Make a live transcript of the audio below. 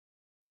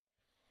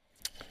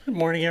Good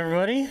morning,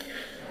 everybody.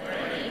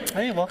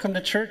 Hey, welcome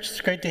to church.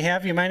 It's great to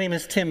have you. My name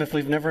is Tim. If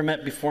we've never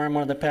met before, I'm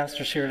one of the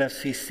pastors here at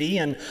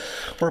FCC, and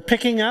we're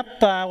picking up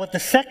with the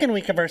second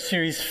week of our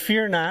series,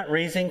 Fear Not,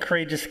 Raising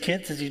Courageous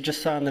Kids, as you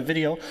just saw in the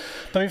video.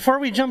 But before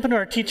we jump into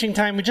our teaching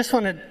time, we just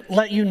want to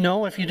let you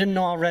know, if you didn't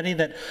know already,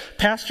 that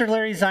Pastor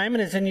Larry Ziman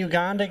is in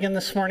Uganda again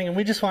this morning, and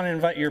we just want to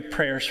invite your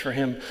prayers for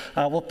him.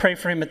 We'll pray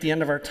for him at the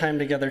end of our time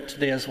together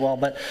today as well.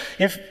 But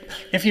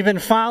if you've been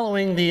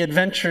following the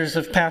adventures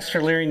of Pastor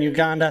Larry in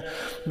Uganda,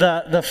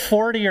 the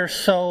 40 or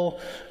so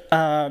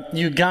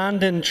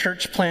Ugandan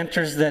church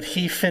planters that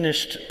he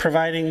finished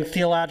providing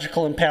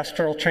theological and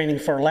pastoral training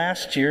for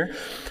last year,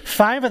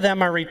 5 of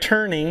them are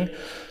returning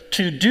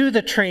to do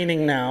the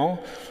training now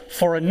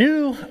for a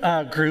new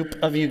group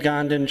of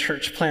Ugandan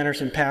church planters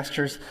and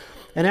pastors.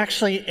 And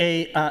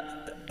actually,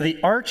 the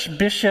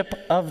Archbishop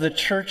of the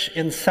church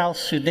in South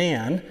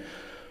Sudan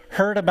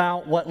heard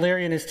about what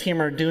Larry and his team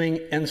are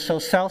doing, and so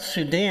South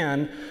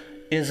Sudan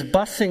is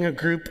busing a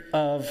group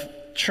of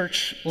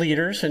church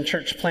leaders and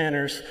church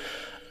planters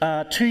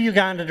to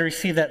Uganda to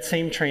receive that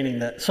same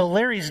training. So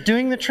Larry's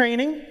doing the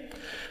training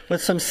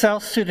with some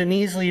South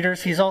Sudanese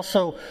leaders. He's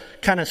also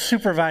kind of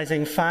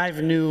supervising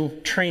 5 new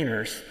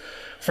trainers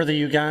for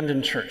the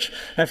Ugandan church.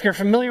 Now, if you're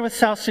familiar with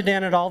South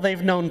Sudan at all,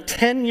 they've known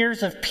 10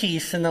 years of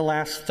peace in the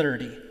last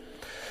 30.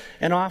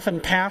 And often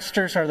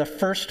pastors are the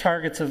first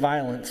targets of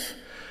violence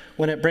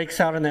when it breaks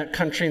out in that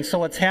country. And so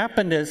what's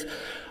happened is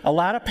a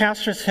lot of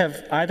pastors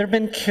have either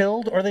been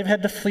killed or they've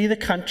had to flee the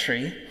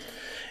country.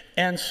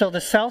 And so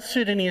the South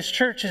Sudanese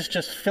church is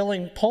just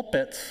filling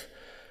pulpits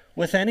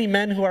with any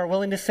men who are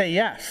willing to say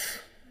yes,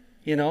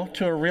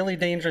 to a really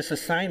dangerous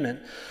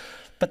assignment.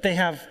 But they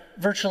have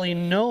virtually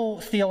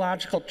no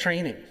theological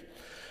training.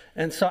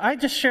 And so I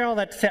just share all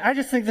that to say, I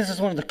just think this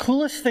is one of the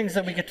coolest things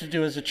that we get to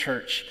do as a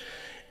church.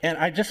 And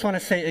I just want to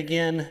say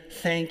again,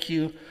 thank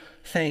you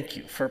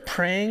for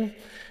praying,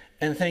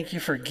 and thank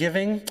you for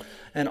giving,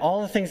 and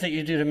all the things that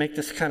you do to make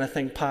this kind of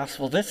thing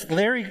possible.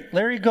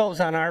 Larry goes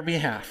on our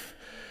behalf.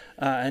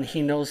 And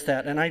he knows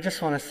that. And I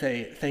just want to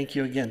say thank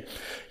you again.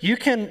 You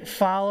can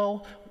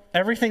follow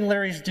everything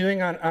Larry's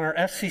doing on our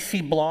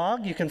FCC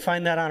blog. You can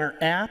find that on our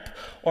app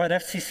or at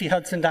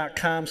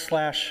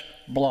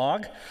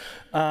fcchudson.com/blog.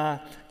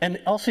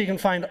 And also you can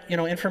find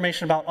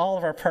information about all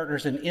of our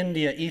partners in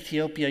India,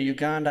 Ethiopia,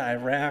 Uganda,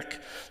 Iraq,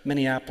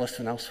 Minneapolis,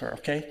 and elsewhere,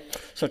 okay?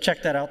 So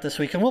check that out this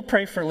week. And we'll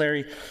pray for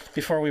Larry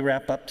before we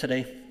wrap up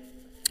today.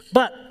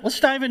 But let's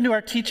dive into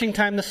our teaching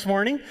time this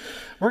morning.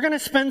 We're going to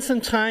spend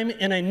some time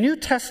in a New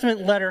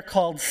Testament letter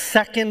called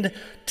 2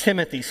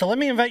 Timothy. So let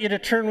me invite you to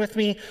turn with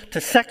me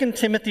to 2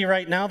 Timothy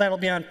right now. That'll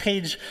be on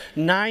page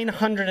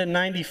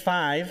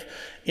 995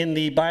 in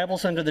the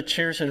Bibles under the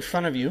chairs in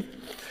front of you.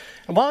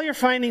 And while you're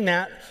finding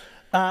that,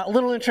 a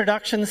little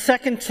introduction.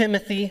 2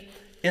 Timothy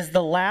is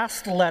the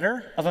last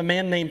letter of a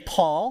man named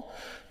Paul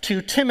to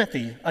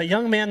Timothy, a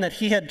young man that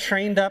he had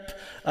trained up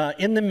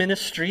in the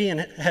ministry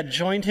and had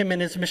joined him in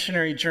his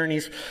missionary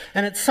journeys.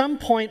 And at some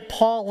point,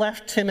 Paul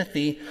left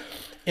Timothy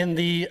in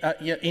the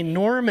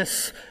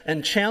enormous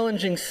and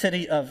challenging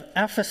city of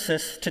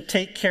Ephesus to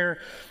take care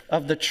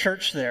of the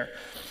church there.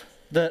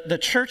 The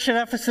church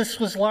at Ephesus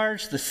was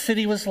large, the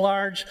city was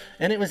large,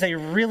 and it was a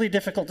really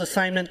difficult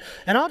assignment.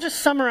 And I'll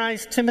just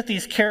summarize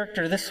Timothy's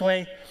character this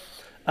way.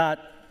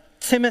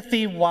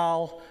 Timothy,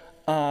 while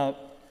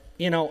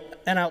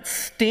an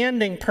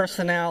outstanding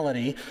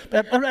personality.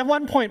 At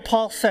one point,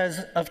 Paul says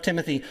of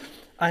Timothy,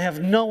 I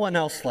have no one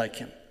else like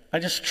him. I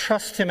just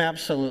trust him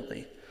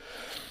absolutely.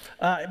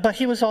 But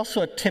he was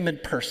also a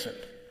timid person.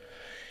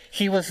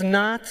 He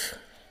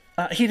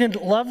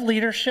didn't love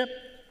leadership.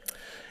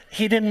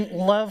 He didn't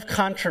love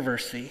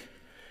controversy.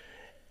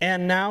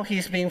 And now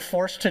he's being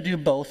forced to do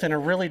both in a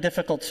really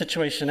difficult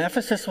situation.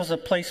 Ephesus was a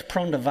place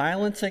prone to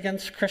violence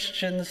against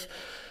Christians.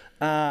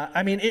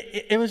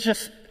 It was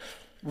just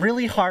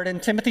really hard,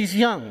 and Timothy's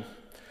young.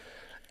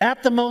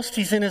 At the most,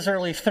 he's in his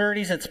early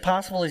 30s. It's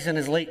possible he's in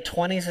his late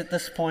 20s at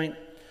this point.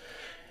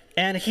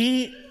 And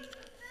he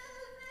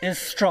is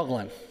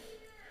struggling.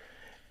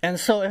 And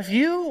so if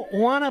you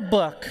want a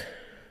book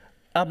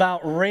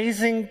about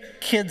raising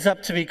kids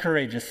up to be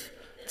courageous,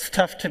 it's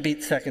tough to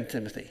beat 2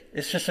 Timothy.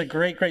 It's just a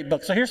great, great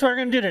book. So here's what we're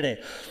going to do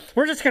today.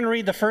 We're just going to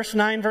read the first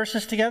 9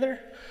 verses together,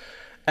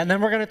 and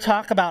then we're going to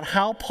talk about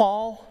how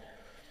Paul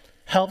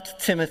helped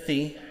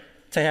Timothy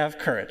to have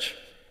courage.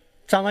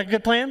 Sound like a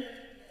good plan?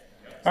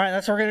 All right,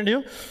 that's what we're going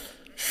to do.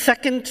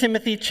 2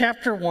 Timothy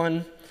chapter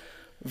 1,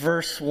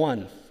 verse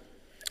 1.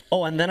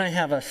 Oh, and then I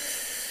have a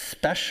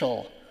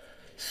special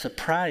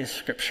surprise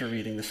scripture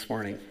reading this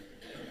morning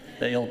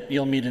that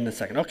you'll meet in a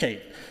second.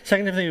 Okay, 2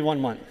 Timothy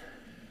 1:1.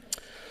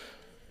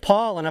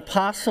 Paul, an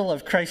apostle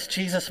of Christ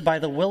Jesus by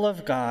the will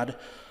of God,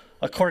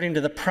 according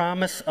to the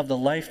promise of the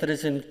life that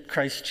is in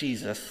Christ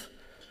Jesus,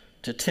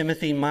 to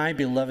Timothy, my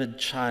beloved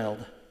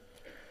child.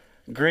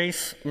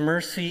 Grace,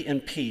 mercy,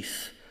 and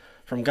peace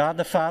from God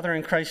the Father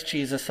and Christ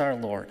Jesus our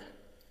Lord.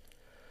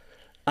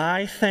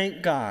 I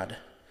thank God,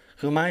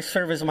 whom I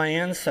serve as my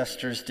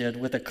ancestors did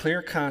with a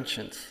clear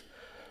conscience,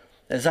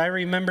 as I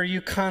remember you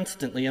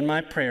constantly in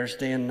my prayers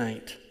day and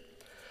night.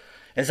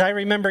 As I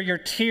remember your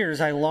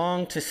tears, I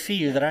long to see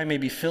you that I may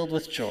be filled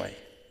with joy.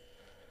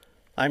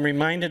 I'm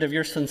reminded of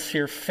your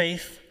sincere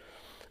faith,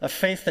 a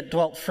faith that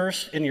dwelt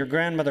first in your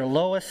grandmother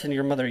Lois and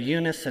your mother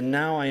Eunice, and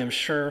now I am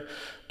sure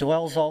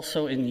dwells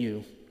also in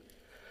you.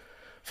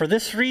 For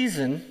this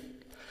reason,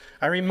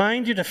 I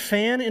remind you to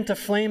fan into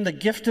flame the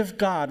gift of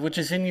God which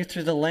is in you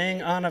through the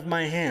laying on of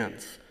my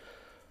hands.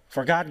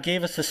 For God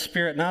gave us a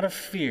spirit not of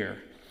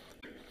fear,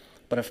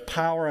 but of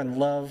power and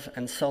love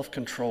and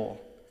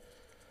self-control.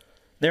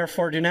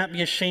 Therefore, do not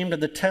be ashamed of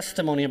the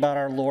testimony about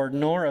our Lord,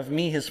 nor of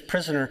me, his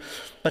prisoner,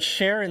 but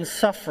share in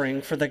suffering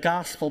for the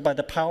gospel by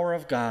the power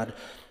of God,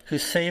 who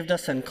saved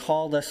us and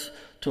called us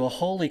to a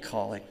holy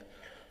calling,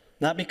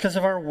 not because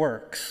of our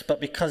works, but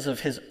because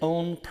of his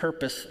own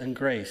purpose and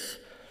grace,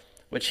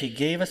 which he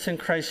gave us in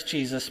Christ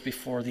Jesus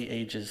before the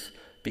ages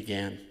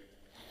began.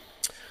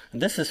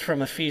 And this is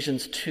from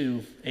Ephesians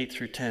 2, 8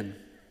 through 10.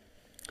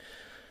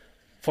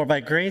 For by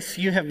grace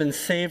you have been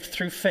saved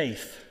through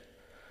faith.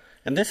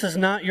 And this is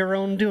not your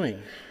own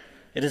doing.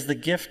 It is the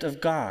gift of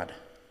God,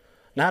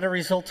 not a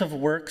result of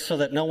works, so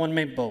that no one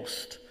may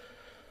boast.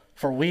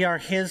 For we are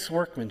his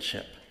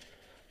workmanship,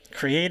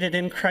 created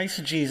in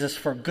Christ Jesus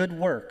for good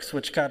works,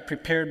 which God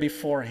prepared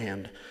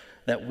beforehand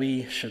that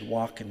we should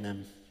walk in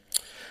them.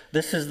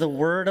 This is the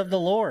word of the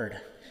Lord.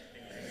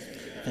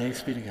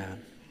 Thanks be to God.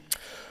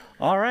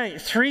 All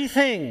right, 3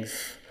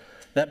 things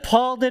that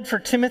Paul did for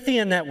Timothy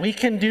and that we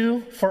can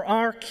do for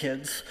our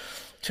kids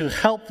to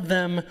help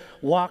them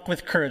walk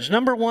with courage.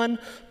 Number 1,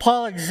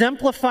 Paul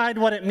exemplified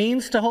what it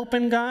means to hope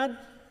in God.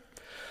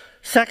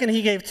 Second,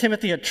 he gave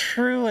Timothy a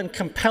true and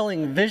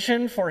compelling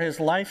vision for his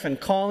life and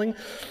calling.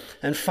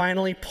 And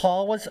finally,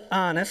 Paul was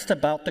honest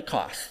about the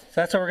cost.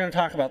 That's what we're going to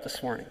talk about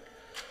this morning.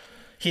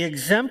 He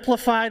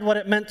exemplified what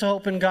it meant to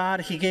hope in God.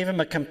 He gave him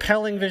a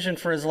compelling vision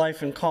for his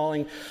life and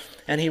calling,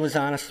 and he was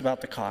honest about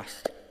the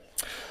cost.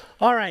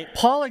 All right,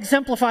 Paul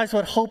exemplifies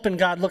what hope in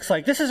God looks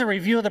like. This is a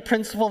review of the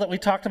principle that we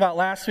talked about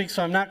last week,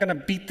 so I'm not going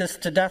to beat this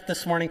to death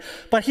this morning.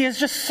 But he is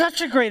just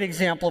such a great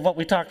example of what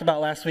we talked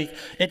about last week.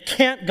 It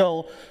can't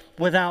go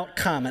without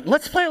comment.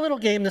 Let's play a little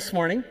game this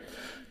morning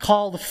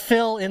called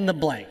Fill in the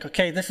Blank.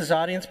 Okay, this is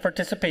audience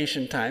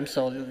participation time,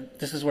 so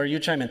this is where you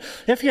chime in.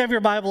 If you have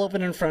your Bible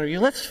open in front of you,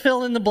 let's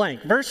fill in the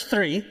blank. Verse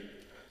 3.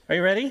 Are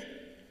you ready?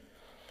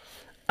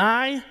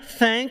 I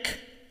thank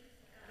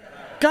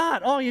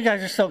God. Oh, you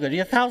guys are so good. You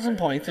have 1,000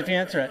 points if you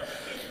answer it.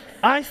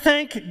 I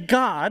thank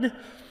God,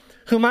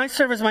 whom I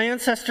serve as my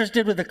ancestors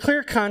did with a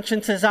clear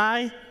conscience, as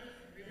I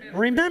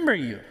remember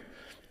you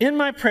in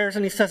my prayers.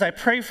 And he says, I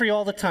pray for you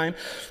all the time.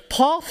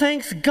 Paul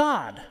thanks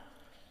God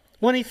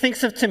when he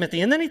thinks of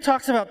Timothy. And then he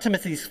talks about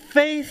Timothy's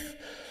faith.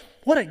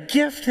 What a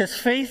gift his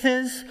faith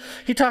is.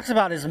 He talks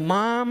about his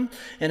mom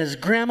and his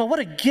grandma. What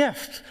a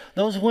gift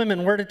those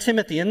women were to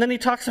Timothy. And then he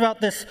talks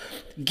about this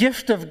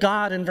gift of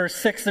God in verse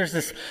 6. There's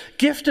this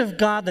gift of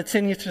God that's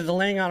in you through the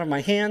laying out of my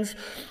hands.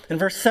 In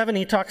verse 7,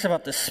 he talks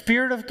about the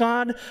Spirit of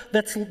God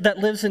that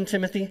lives in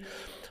Timothy.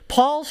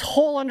 Paul's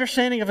whole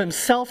understanding of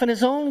himself and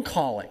his own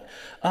calling.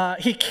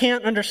 He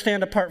can't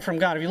understand apart from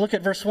God. If you look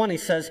at verse 1, he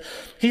says,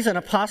 he's an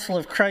apostle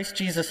of Christ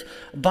Jesus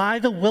by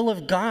the will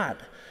of God.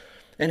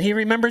 And he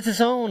remembers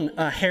his own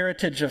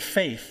heritage of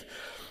faith.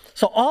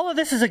 So all of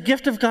this is a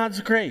gift of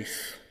God's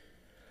grace,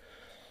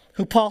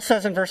 who Paul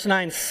says in verse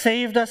 9,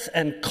 saved us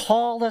and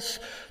called us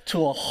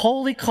to a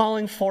holy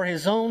calling for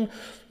his own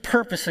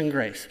purpose and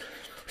grace.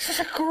 This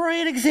is a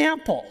great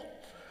example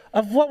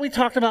of what we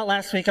talked about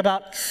last week,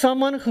 about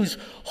someone who's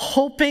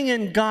hoping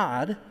in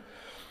God,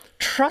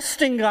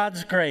 trusting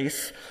God's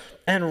grace,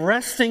 and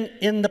resting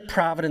in the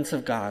providence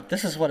of God.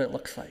 This is what it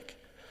looks like.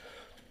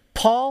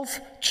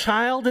 Paul's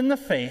child in the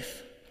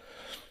faith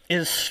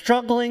is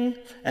struggling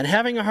and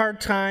having a hard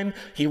time.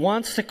 He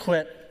wants to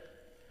quit.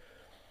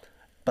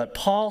 But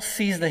Paul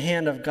sees the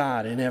hand of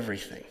God in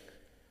everything.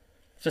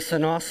 Just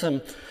an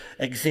awesome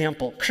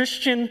example.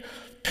 Christian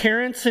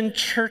parents and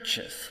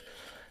churches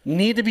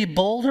need to be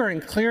bolder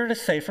and clearer to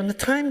say from the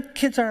time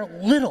kids are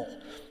little.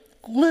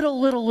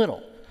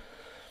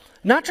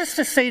 Not just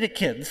to say to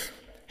kids,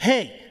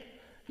 hey,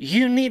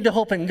 you need to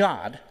hope in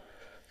God.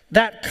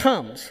 That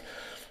comes.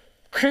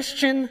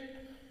 Christian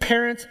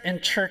parents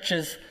and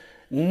churches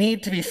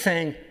need to be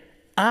saying,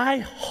 I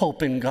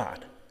hope in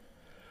God.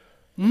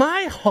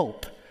 My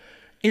hope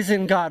is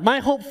in God. My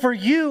hope for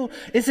you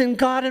is in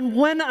God. And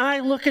when I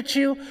look at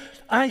you,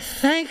 I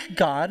thank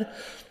God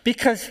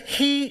because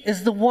he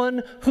is the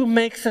one who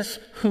makes us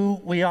who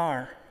we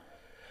are.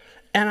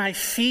 And I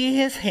see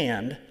his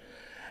hand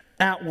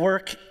at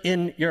work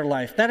in your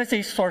life. That is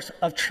a source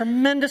of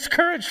tremendous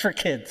courage for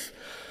kids.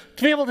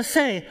 To be able to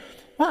say,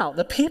 wow,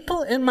 the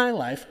people in my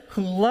life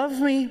who love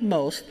me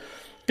most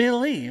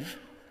believe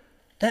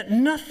that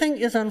nothing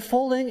is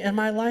unfolding in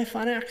my life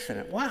on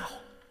accident. Wow.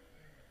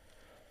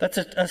 That's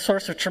a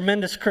source of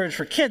tremendous courage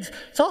for kids.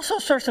 It's also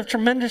a source of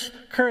tremendous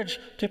courage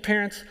to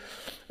parents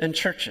and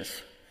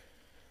churches.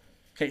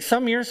 Okay,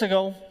 some years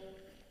ago,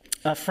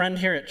 a friend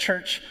here at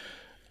church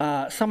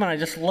someone I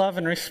just love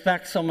and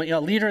respect so much, a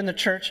leader in the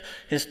church.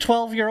 His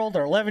 12-year-old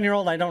or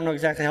 11-year-old, I don't know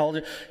exactly how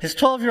old, his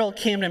 12-year-old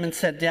came to him and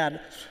said, Dad,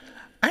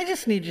 I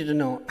just need you to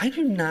know, I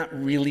do not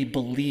really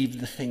believe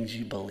the things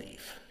you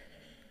believe.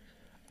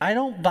 I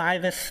don't buy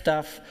this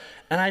stuff,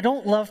 and I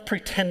don't love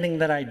pretending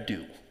that I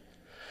do.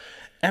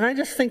 And I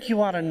just think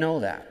you ought to know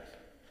that.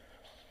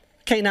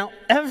 Okay, now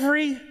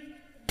every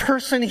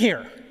person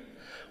here,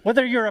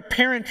 whether you're a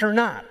parent or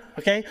not,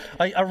 okay,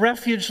 a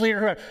refuge leader,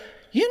 whoever,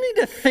 you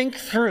need to think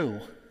through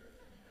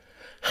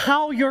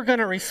how you're going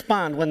to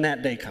respond when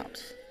that day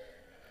comes.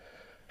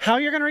 How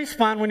you're going to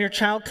respond when your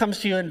child comes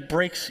to you and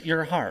breaks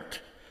your heart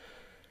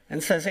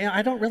and says, hey,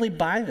 I don't really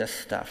buy this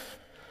stuff,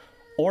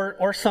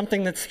 or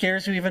something that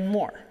scares you even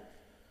more.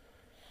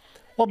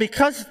 Well,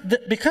 because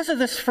of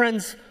this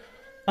friend's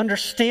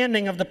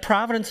understanding of the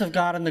providence of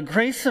God and the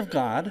grace of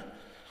God,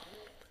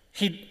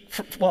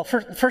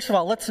 first of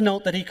all, let's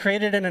note that he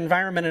created an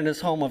environment in his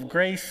home of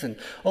grace and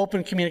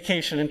open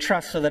communication and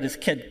trust so that his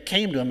kid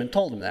came to him and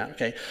told him that,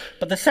 okay?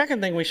 But the second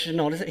thing we should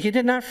note is that he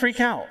did not freak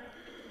out.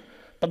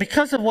 But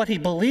because of what he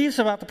believes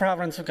about the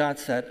providence of God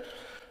said,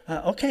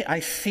 okay,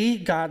 I see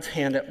God's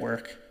hand at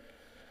work,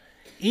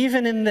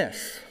 even in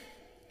this.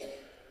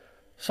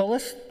 So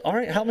all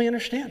right, help me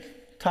understand.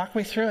 Talk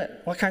me through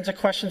it. What kinds of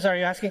questions are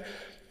you asking?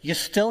 You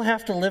still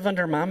have to live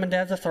under mom and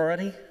dad's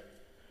authority?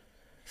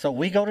 So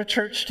we go to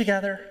church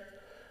together.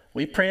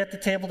 We pray at the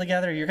table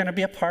together. You're going to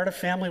be a part of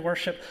family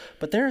worship.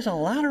 But there's a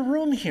lot of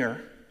room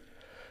here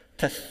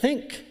to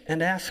think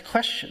and ask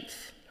questions.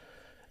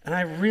 And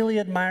I really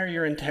admire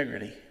your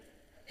integrity.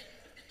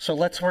 So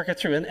let's work it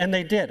through. And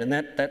they did. And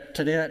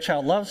today that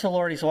child loves the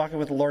Lord. He's walking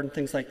with the Lord and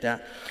things like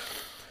that.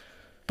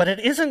 But it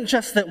isn't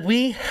just that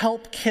we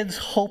help kids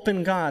hope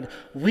in God.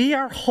 We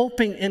are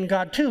hoping in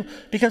God too,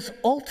 because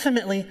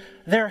ultimately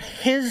they're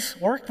his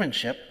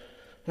workmanship,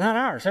 not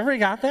ours. Everybody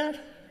got that?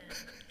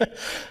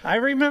 I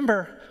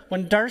remember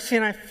when Darcy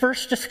and I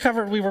first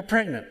discovered we were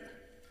pregnant,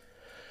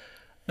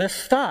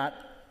 this thought,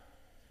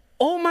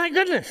 oh my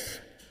goodness,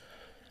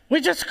 we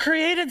just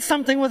created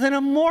something with an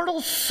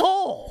immortal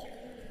soul.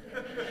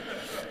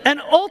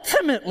 And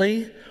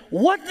ultimately,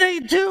 what they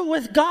do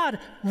with God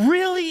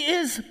really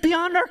is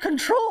beyond our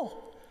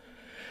control.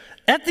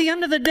 At the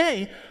end of the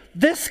day,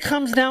 this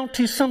comes down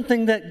to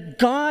something that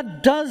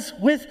God does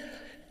with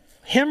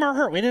him or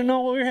her. We didn't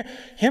know what we were,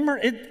 him or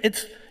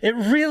it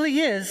really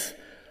is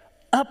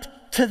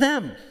up to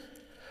them.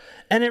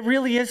 And it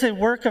really is a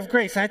work of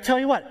grace. And I tell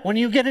you what, when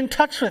you get in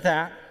touch with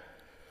that,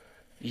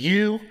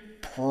 you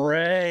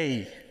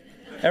pray.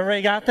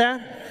 Everybody got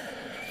that?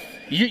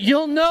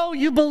 You'll know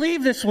you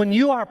believe this when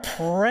you are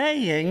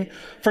praying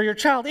for your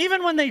child.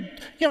 Even when they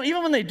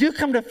do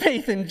come to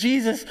faith in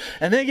Jesus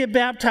and they get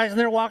baptized and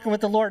they're walking with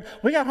the Lord.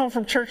 We got home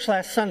from church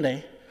last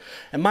Sunday,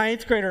 and my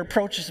 8th grader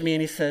approaches me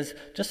and he says,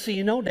 just so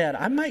you know, Dad,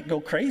 I might go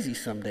crazy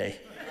someday.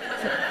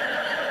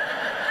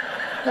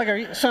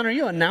 Like, son, are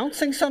you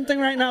announcing something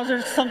right now? Is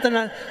there something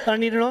that I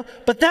need to know?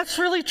 But that's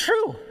really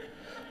true,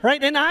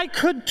 right? And I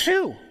could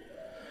too.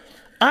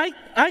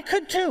 I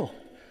could too.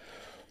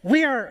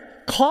 We are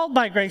called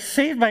by grace,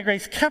 saved by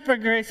grace, kept by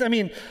grace. I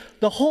mean,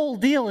 the whole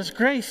deal is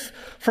grace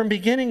from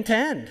beginning to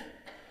end.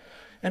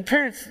 And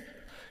parents,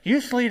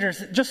 youth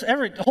leaders, just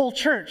the whole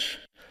church,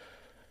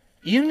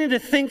 you need to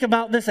think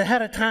about this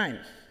ahead of time.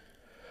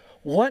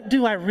 What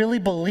do I really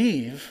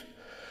believe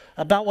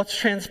about what's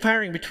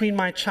transpiring between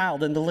my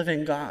child and the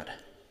living God?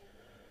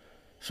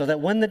 So that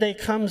when the day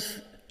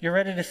comes, you're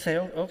ready to say,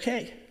 oh,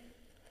 okay.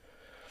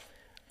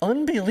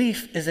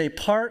 Unbelief is a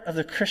part of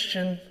the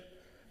Christian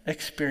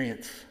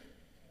experience.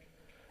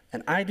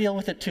 And I deal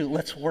with it too.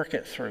 Let's work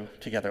it through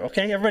together.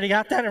 Okay, everybody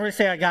got that? Everybody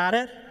say, I got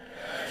it?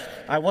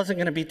 I wasn't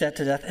going to beat that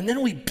to death. And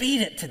then we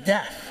beat it to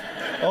death.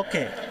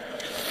 Okay.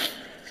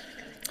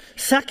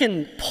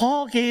 Second,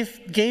 Paul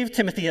gave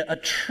Timothy a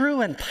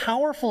true and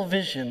powerful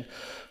vision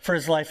for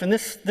his life. And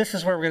this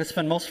is where we're going to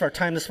spend most of our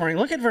time this morning.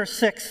 Look at verse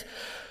 6.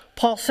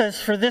 Paul says,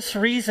 for this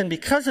reason,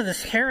 because of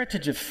this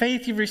heritage of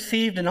faith you've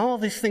received and all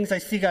these things I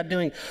see God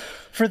doing,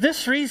 for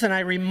this reason I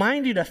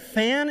remind you to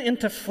fan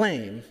into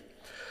flame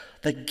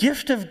the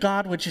gift of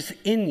God which is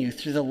in you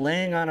through the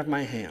laying on of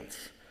my hands.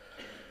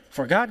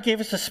 For God gave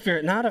us a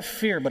spirit not of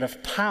fear, but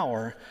of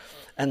power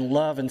and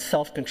love and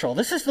self-control.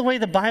 This is the way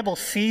the Bible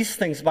sees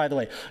things, by the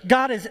way.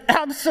 God is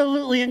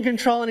absolutely in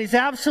control, and he's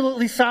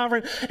absolutely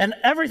sovereign, and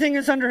everything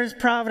is under his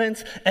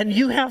providence, and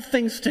you have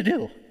things to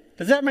do.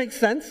 Does that make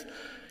sense?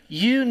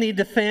 You need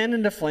to fan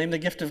into flame the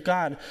gift of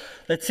God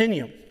that's in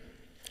you.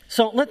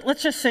 So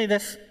let's just say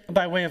this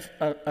by way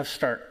of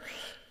start.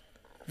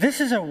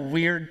 This is a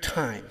weird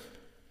time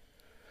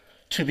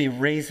to be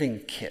raising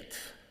kids.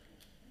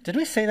 Did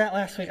we say that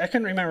last week? I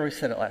couldn't remember we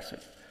said it last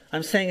week.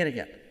 I'm saying it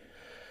again.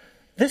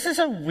 This is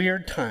a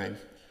weird time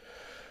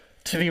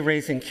to be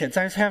raising kids.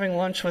 I was having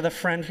lunch with a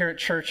friend here at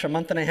church a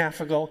month and a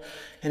half ago,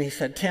 and he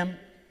said, Tim,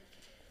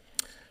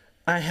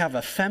 I have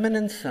a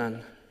feminine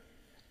son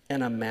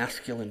and a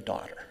masculine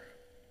daughter.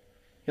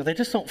 They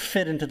just don't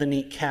fit into the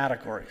neat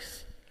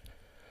categories.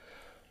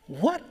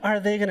 What are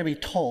they going to be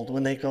told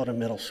when they go to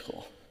middle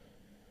school?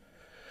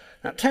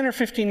 Now, 10 or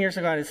 15 years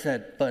ago, I'd have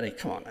said, buddy,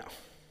 come on now.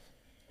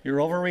 You're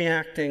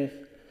overreacting.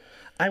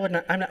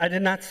 I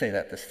did not say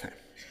that this time.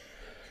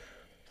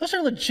 Those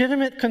are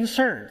legitimate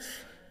concerns.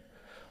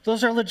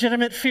 Those are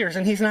legitimate fears.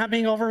 And he's not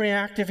being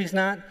overreactive. He's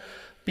not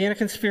being a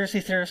conspiracy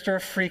theorist or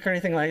a freak or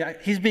anything like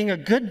that. He's being a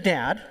good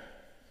dad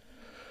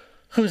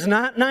who's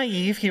not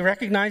naive. He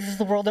recognizes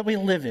the world that we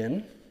live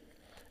in.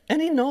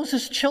 And he knows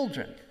his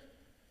children.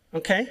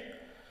 Okay?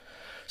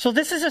 So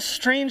this is a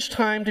strange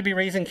time to be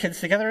raising kids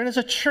together. And as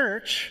a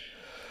church,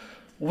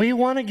 we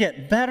want to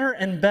get better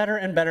and better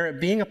and better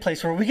at being a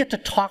place where we get to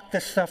talk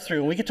this stuff through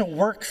and we get to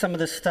work some of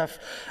this stuff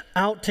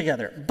out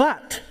together.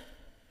 But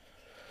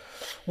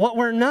what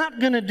we're not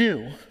going to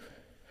do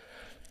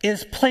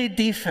is play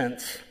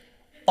defense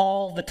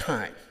all the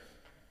time.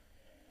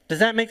 Does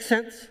that make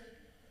sense?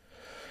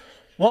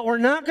 What we're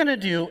not going to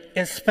do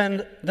is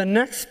spend the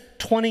next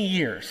 20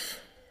 years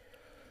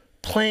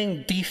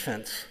playing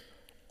defense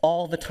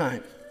all the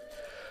time.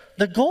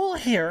 The goal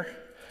here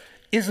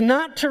is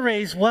not to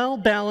raise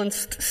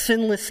well-balanced,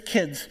 sinless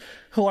kids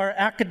who are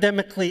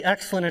academically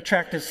excellent,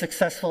 attractive,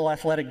 successful,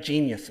 athletic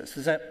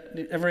geniuses.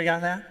 Everybody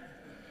got that?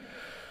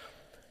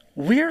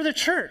 We're the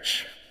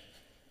church.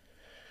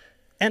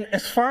 And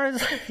as far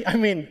as,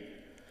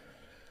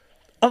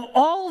 of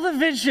all the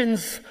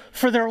visions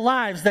for their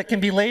lives that can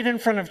be laid in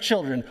front of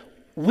children,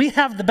 we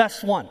have the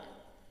best one,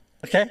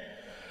 okay?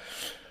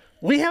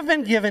 We have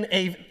been given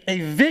a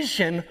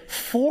vision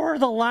for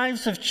the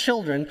lives of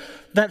children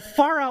that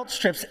far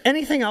outstrips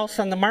anything else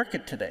on the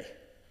market today.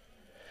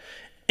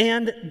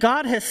 And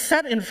God has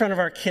set in front of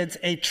our kids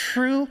a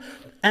true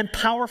and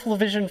powerful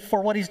vision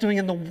for what he's doing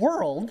in the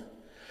world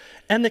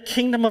and the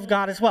kingdom of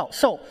God as well.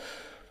 So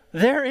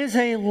there is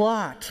a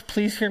lot,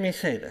 please hear me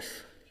say this,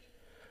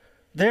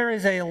 there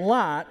is a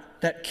lot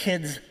that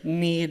kids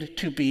need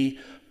to be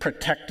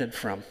protected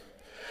from.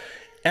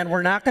 And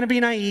we're not going to be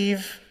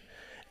naive.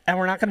 And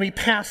we're not going to be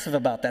passive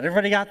about that.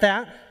 Everybody got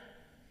that?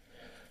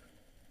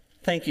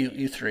 Thank you,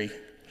 you three.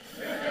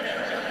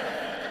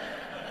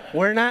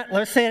 We're not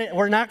going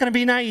to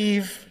be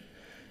naive,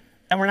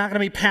 and we're not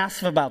going to be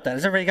passive about that.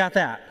 Has everybody got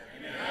that?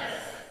 Yes.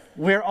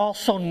 We're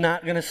also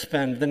not going to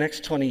spend the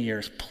next 20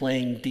 years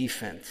playing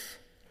defense,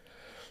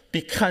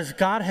 because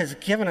God has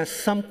given us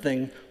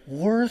something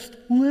worth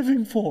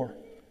living for,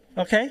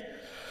 okay?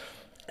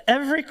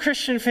 Every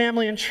Christian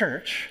family and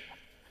church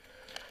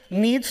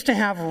needs to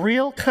have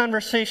real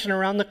conversation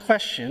around the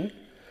question,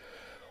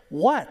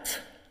 what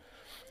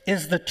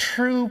is the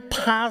true,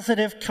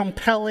 positive,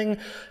 compelling,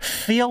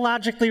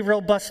 theologically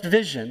robust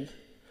vision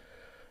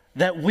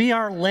that we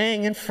are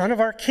laying in front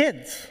of our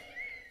kids?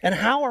 And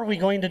how are we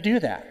going to do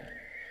that?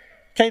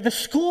 Okay, the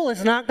school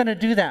is not going to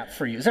do that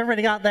for you. Has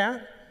everybody got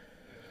that?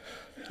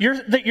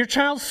 Your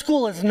child's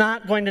school is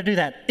not going to do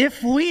that.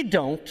 If we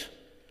don't,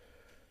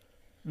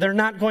 they're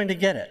not going to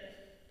get it.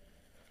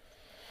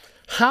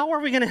 How are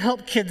we going to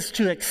help kids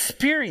to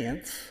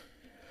experience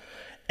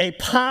a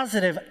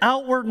positive,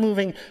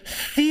 outward-moving,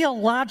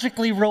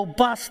 theologically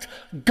robust,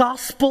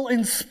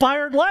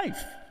 gospel-inspired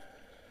life?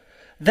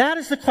 That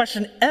is the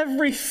question.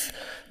 Has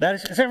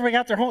everybody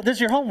got their home? This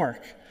is your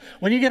homework.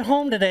 When you get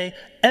home today,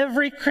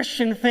 every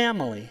Christian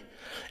family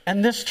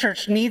and this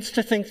church needs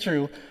to think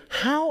through,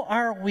 how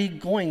are we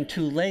going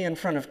to lay in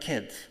front of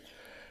kids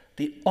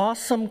the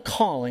awesome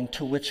calling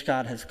to which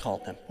God has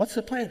called them? What's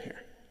the plan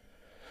here?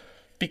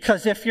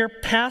 Because if you're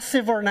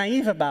passive or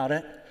naive about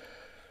it,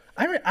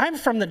 I'm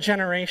from the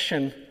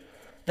generation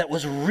that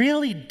was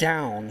really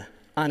down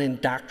on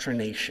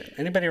indoctrination.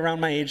 Anybody around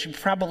my age, you've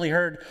probably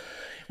heard,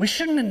 we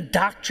shouldn't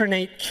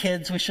indoctrinate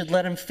kids, we should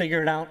let them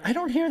figure it out. I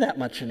don't hear that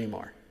much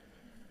anymore.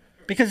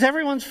 Because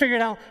everyone's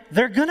figured out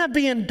they're going to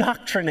be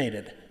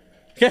indoctrinated,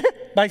 okay,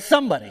 by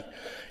somebody.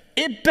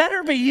 It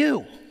better be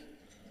you,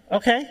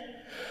 okay?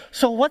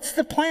 So what's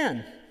the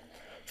plan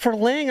for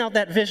laying out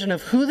that vision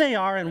of who they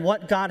are and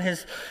what God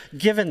has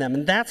given them?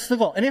 And that's the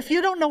goal. And if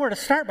you don't know where to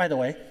start, by the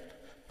way,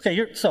 okay,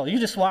 you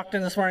just walked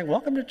in this morning,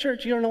 welcome to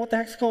church, you don't know what the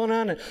heck's going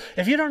on. And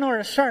if you don't know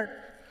where to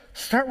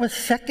start with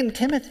 2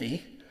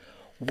 Timothy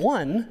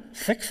 1,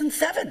 6, and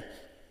 7.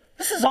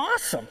 This is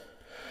awesome.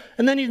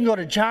 And then you can go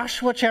to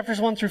Joshua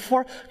chapters 1 through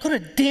 4. Go to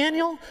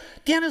Daniel.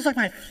 Daniel's like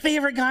my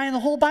favorite guy in the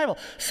whole Bible.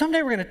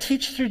 Someday we're going to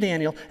teach through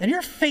Daniel, and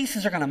your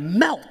faces are going to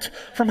melt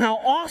from how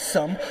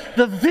awesome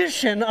the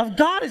vision of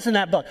God is in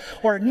that book.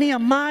 Or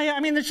Nehemiah.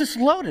 It's just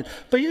loaded.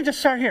 But you can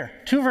just start here.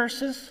 2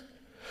 verses.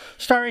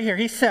 Start right here.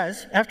 He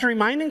says, after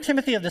reminding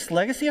Timothy of this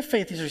legacy of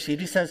faith he's received,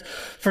 he says,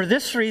 for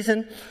this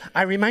reason,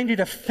 I remind you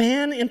to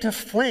fan into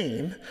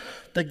flame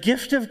the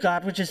gift of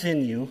God which is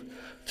in you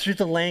through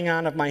the laying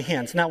on of my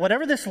hands. Now,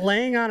 whatever this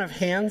laying on of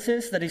hands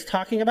is that he's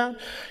talking about,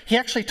 he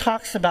actually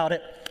talks about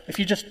it, if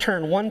you just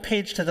turn one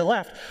page to the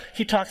left,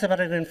 he talks about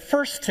it in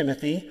 1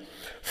 Timothy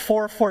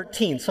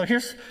 4:14. So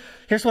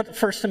here's what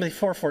 1 Timothy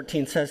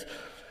 4:14 says.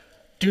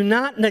 Do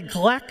not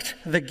neglect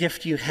the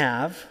gift you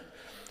have,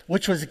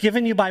 which was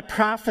given you by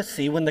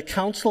prophecy when the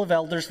council of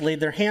elders laid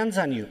their hands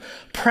on you.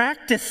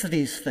 Practice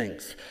these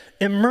things.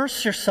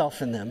 Immerse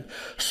yourself in them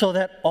so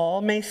that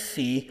all may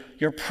see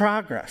your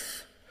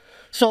progress.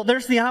 So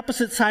there's the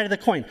opposite side of the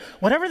coin.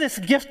 Whatever this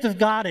gift of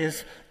God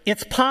is,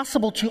 it's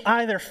possible to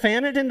either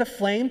fan it into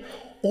flame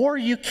or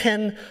you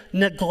can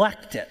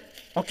neglect it.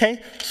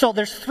 Okay? So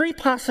there's three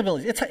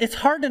possibilities. It's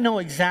hard to know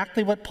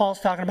exactly what Paul's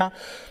talking about,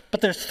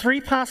 but there's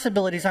three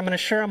possibilities. I'm going to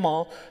share them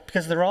all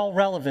because they're all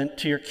relevant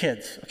to your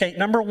kids. Okay?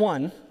 Number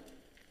one,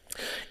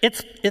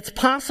 it's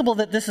possible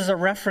that this is a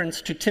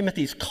reference to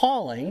Timothy's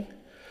calling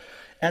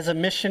as a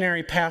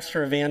missionary,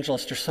 pastor,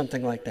 evangelist, or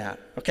something like that.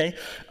 Okay?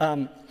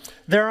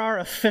 There are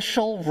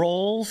official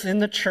roles in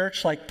the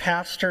church like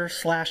pastor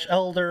 /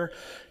 elder,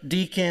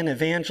 deacon,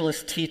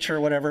 evangelist,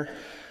 teacher, whatever.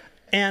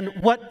 And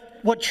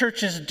what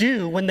churches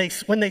do when they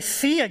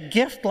see a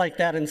gift like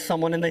that in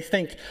someone and they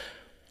think,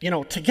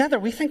 together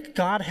we think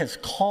God has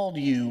called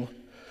you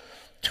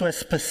to a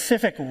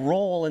specific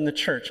role in the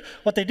church.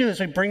 What they do is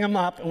we bring them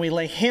up and we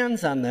lay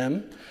hands on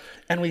them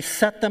and we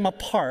set them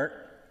apart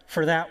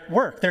for that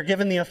work. They're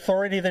given the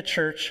authority of the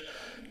church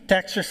to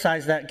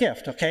exercise that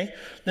gift, okay?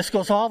 This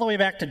goes all the way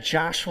back to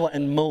Joshua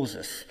and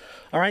Moses.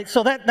 All right,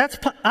 so that's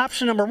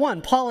option number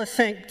one. Paul is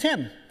saying,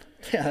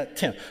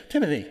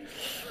 Timothy,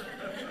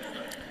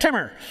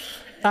 Timmer,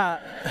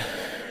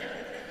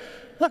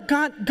 look,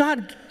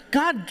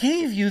 God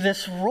gave you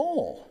this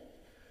role.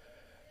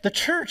 The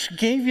church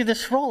gave you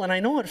this role, and I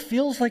know it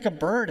feels like a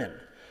burden,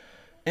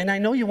 and I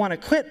know you want to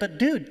quit, but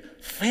dude,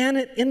 fan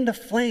it into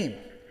flame.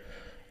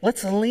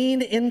 Let's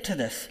lean into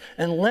this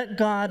and let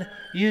God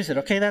use it.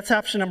 Okay, that's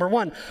option number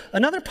one.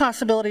 Another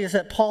possibility is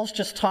that Paul's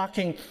just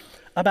talking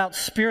about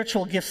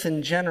spiritual gifts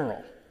in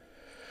general.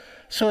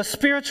 So a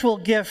spiritual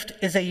gift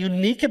is a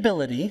unique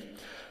ability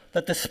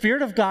that the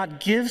Spirit of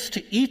God gives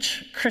to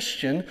each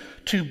Christian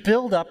to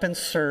build up and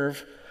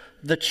serve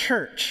the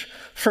church.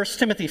 1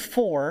 Timothy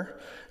 4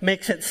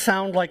 makes it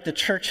sound like the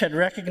church had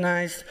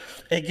recognized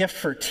a gift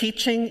for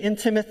teaching in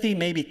Timothy,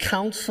 maybe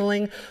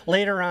counseling.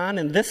 Later on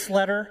in this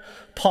letter,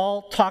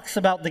 Paul talks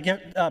about the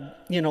gift,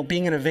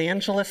 being an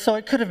evangelist. So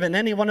it could have been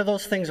any one of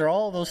those things or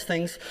all of those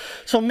things.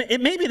 So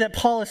it may be that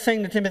Paul is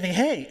saying to Timothy,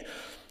 hey,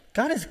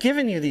 God has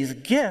given you these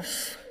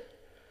gifts.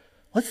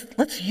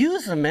 Let's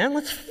use them, man.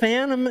 Let's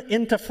fan them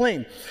into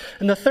flame.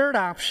 And the third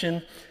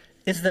option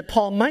is that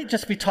Paul might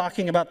just be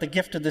talking about the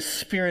gift of the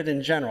Spirit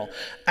in general.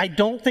 I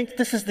don't think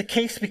this is the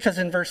case because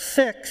in verse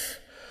 6,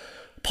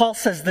 Paul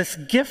says this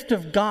gift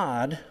of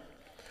God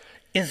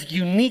is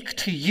unique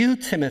to you,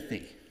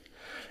 Timothy.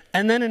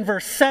 And then in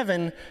verse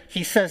 7,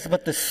 he says,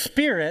 but the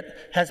Spirit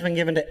has been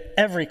given to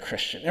every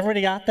Christian.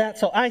 Everybody got that?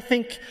 So I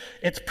think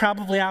it's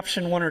probably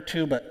option 1 or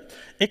 2, but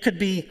it could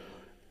be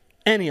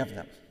any of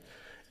them.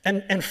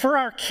 And for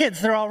our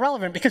kids, they're all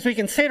relevant because we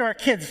can say to our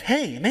kids,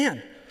 hey,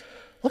 man,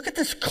 look at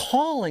this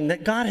calling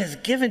that God has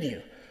given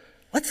you.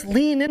 Let's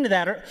lean into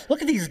that. Or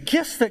look at these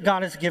gifts that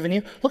God has given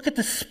you. Look at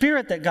the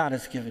Spirit that God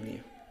has given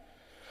you.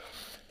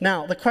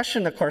 Now, the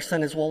question, of course,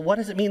 then is, well, what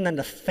does it mean then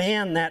to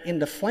fan that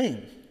into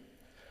flame?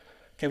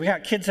 Okay, we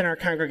got kids in our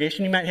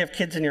congregation. You might have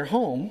kids in your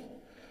home.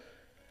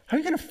 How are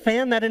you going to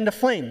fan that into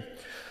flame?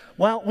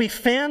 Well, we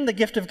fan the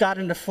gift of God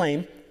into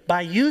flame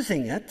by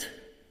using it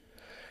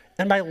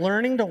and by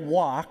learning to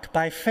walk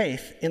by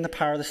faith in the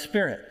power of the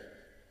Spirit.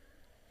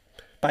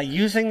 By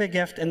using the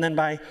gift and then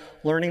by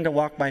learning to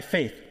walk by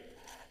faith.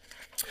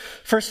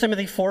 1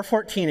 Timothy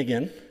 4:14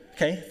 again,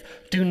 okay?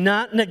 Do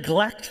not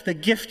neglect the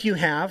gift you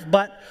have,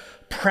 but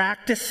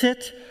practice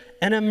it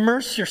and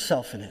immerse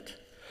yourself in it.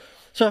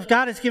 So if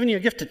God has given you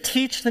a gift to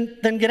teach,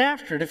 then get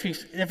after it. If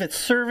it's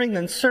serving,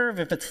 then serve.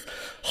 If it's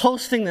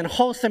hosting, then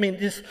host. I mean,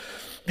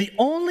 the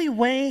only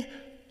way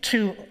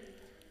to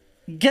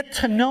get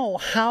to know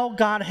how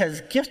God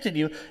has gifted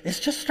you is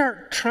just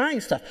start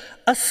trying stuff,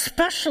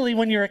 especially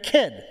when you're a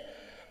kid.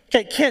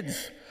 Okay,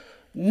 kids,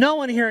 no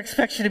one here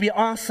expects you to be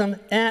awesome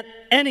at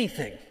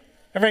anything.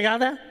 Everybody got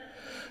that?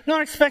 No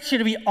one expects you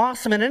to be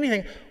awesome at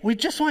anything. We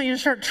just want you to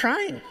start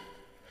trying.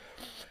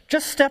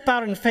 Just step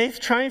out in faith,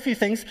 try a few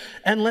things,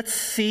 and let's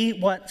see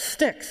what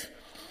sticks.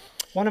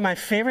 One of my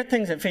favorite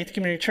things at Faith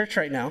Community Church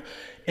right now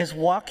is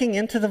walking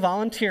into the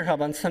volunteer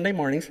hub on Sunday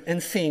mornings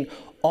and seeing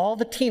all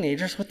the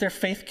teenagers with their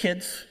Faith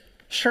Kids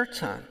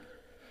shirts on.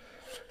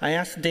 I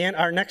asked Dan,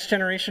 our next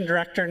generation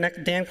director,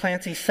 Dan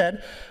Clancy,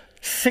 said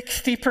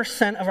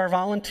 60% of our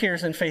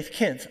volunteers in Faith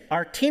Kids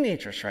are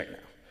teenagers right now.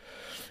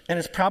 And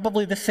it's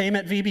probably the same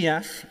at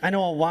VBS. I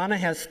know Awana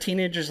has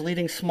teenagers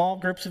leading small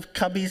groups of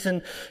cubbies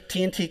and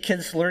TNT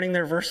kids learning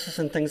their verses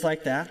and things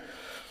like that.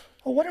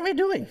 Well, what are we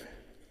doing?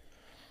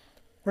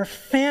 We're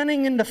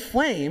fanning into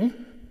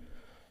flame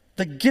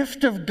the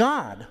gift of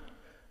God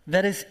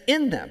that is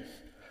in them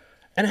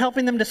and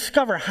helping them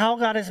discover how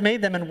God has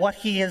made them and what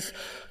He is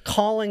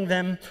calling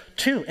them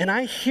to. And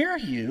I hear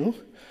you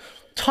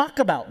talk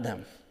about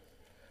them.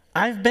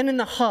 I've been in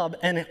the hub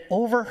and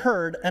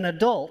overheard an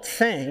adult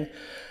saying,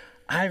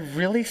 I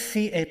really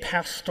see a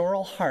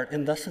pastoral heart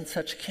in thus and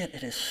such kid.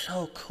 It is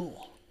so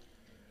cool.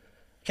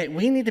 Okay,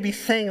 we need to be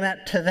saying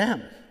that to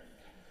them.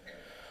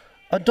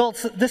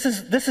 Adults, this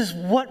is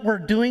what we're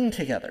doing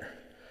together.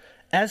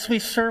 As we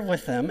serve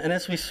with them and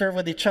as we serve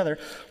with each other,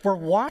 we're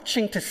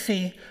watching to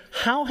see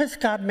how has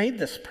God made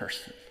this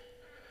person?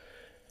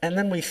 and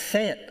then we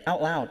say it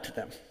out loud to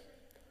them.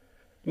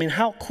 I mean,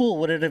 how cool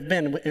would it have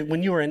been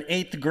when you were in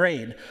 8th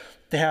grade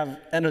to have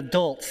an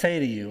adult say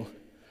to you,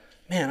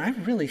 man, I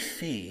really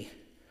see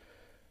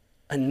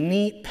a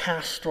neat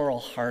pastoral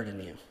heart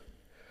in you.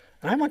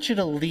 And I want you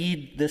to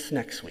lead this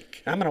next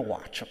week. I'm going to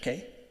watch,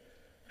 okay?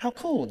 How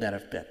cool would that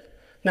have been?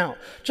 Now,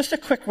 just a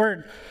quick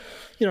word,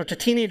 to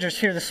teenagers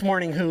here this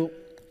morning who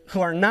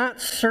are not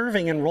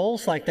serving in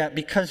roles like that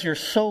because you're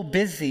so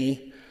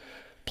busy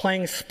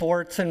playing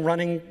sports and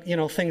running,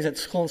 things at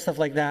school and stuff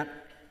like that.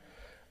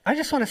 I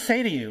just want to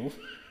say to you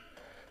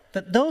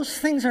that those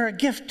things are a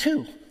gift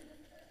too.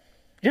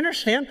 You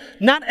understand?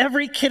 Not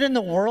every kid in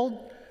the world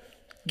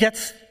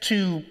gets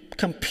to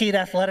compete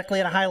athletically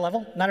at a high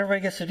level. Not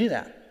everybody gets to do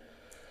that.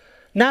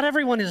 Not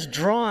everyone is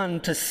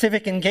drawn to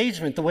civic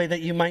engagement the way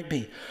that you might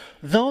be.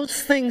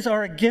 Those things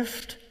are a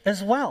gift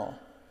as well.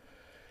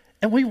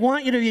 And we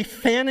want you to be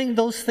fanning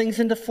those things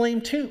into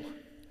flame too.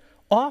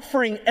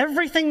 Offering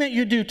everything that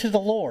you do to the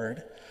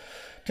Lord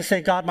to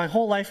say, God, my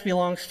whole life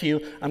belongs to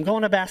you. I'm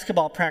going to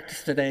basketball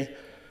practice today.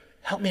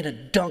 Help me to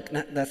dunk.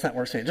 That's not what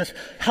we're saying. Just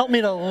help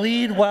me to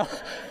lead well.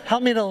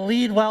 Help me to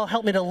lead well.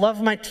 Help me to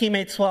love my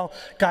teammates well.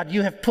 God,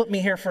 you have put me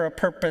here for a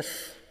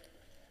purpose.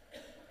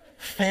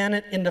 Fan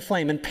it into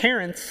flame. And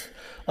parents,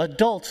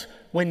 adults,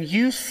 when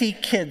you see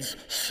kids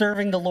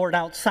serving the Lord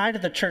outside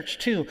of the church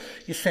too,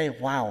 you say,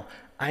 wow,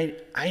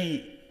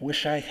 I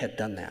wish I had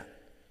done that.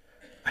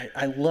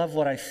 I love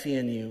what I see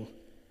in you.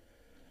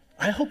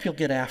 I hope you'll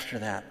get after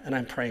that, and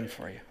I'm praying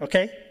for you,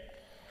 okay?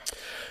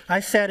 I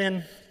sat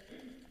in,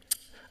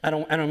 I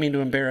don't mean to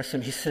embarrass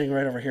him. He's sitting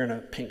right over here in a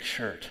pink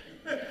shirt.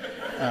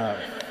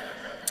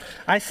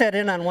 I sat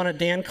in on one of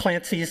Dan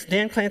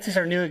Clancy's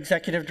our new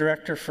executive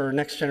director for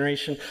Next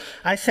Generation.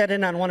 I sat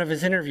in on one of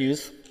his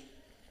interviews,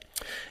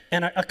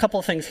 and a couple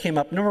of things came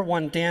up. Number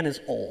one, Dan is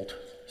old.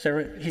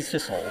 He's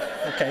just old,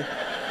 okay?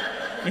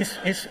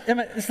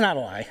 It's not a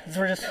lie.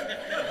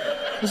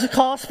 Let's just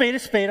call a spade a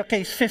spade. Okay,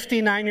 he's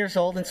 59 years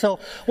old. And so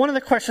one of the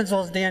questions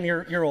was, Dan,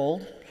 you're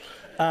old.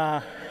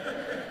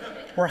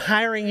 We're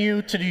hiring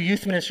you to do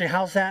youth ministry.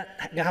 How's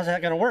that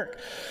going to work?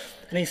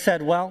 And he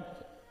said, well,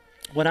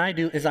 what I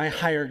do is I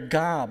hire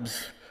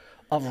gobs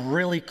of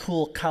really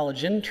cool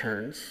college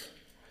interns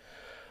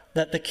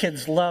that the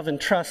kids love and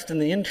trust,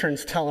 and the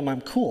interns tell them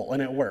I'm cool,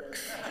 and it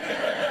works.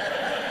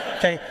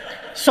 Okay?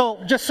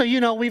 So just so you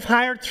know, we've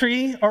hired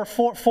 3 or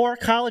 4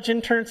 college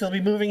interns. They'll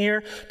be moving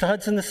here to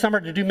Hudson this summer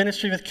to do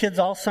ministry with kids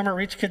all summer,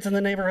 reach kids in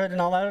the neighborhood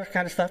and all that other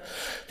kind of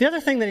stuff. The other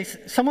thing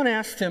that someone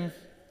asked him,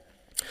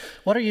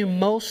 what are you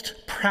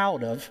most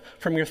proud of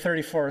from your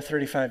 34 or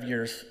 35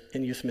 years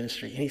in youth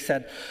ministry? And he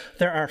said,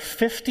 there are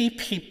 50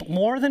 people,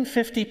 more than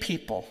 50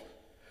 people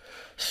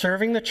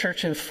serving the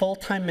church in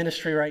full-time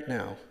ministry right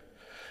now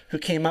who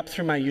came up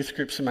through my youth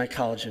groups and my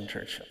college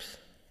internships.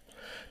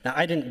 Now,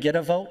 I didn't get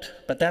a vote,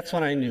 but that's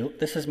when I knew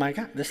this is my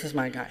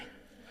guy.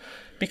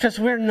 Because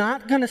we're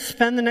not going to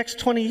spend the next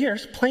 20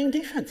 years playing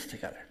defense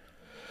together.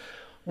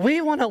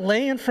 We want to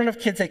lay in front of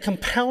kids a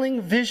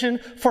compelling vision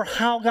for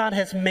how God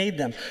has made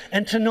them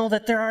and to know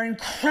that there are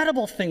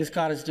incredible things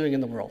God is doing in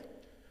the world.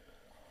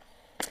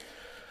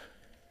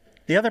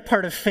 The other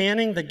part of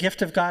fanning the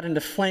gift of God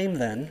into flame,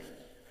 then,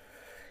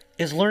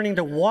 is learning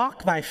to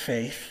walk by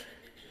faith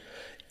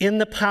in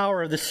the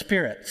power of the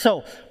Spirit.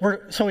 So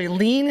we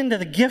lean into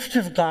the gift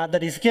of God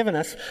that He's given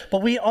us,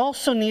 but we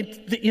also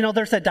need,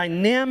 there's a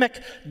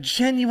dynamic,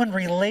 genuine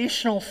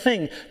relational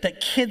thing that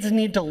kids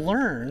need to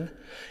learn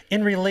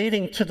in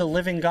relating to the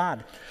living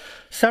God.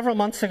 Several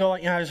months ago,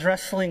 I was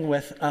wrestling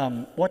with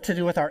what to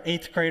do with our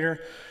 8th grader.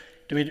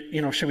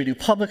 Should we do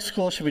public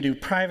school? Should we do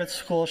private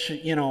school?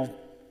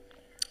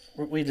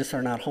 We just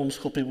are not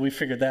homeschool people. We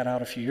figured that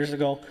out a few years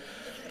ago.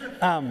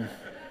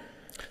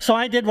 So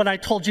I did what I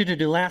told you to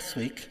do last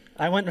week.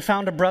 I went and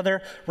found a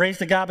brother,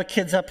 raised a gob of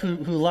kids up who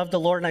loved the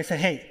Lord, and I said,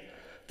 hey,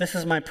 this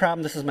is my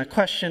problem, this is my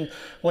question,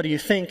 what do you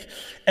think?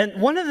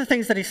 And one of the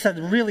things that he said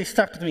really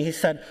stuck with me. He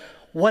said,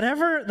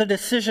 whatever the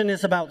decision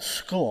is about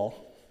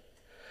school,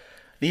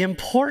 the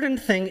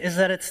important thing is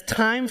that it's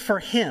time for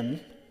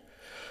him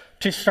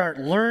to start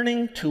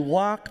learning to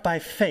walk by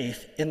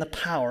faith in the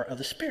power of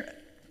the Spirit.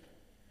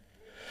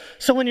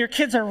 So when your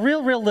kids are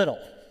real little,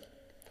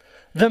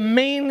 the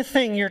main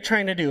thing you're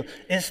trying to do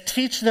is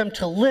teach them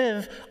to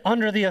live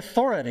under the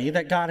authority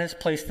that God has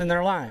placed in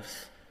their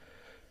lives,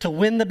 to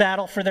win the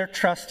battle for their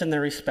trust and their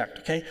respect,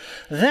 okay?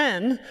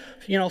 Then,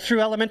 through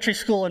elementary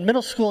school and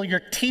middle school, you're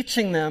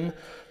teaching them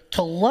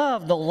to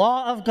love the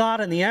law of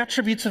God and the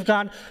attributes of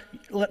God.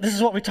 This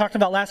is what we talked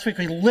about last week.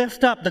 We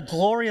lift up the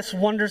glorious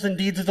wonders and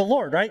deeds of the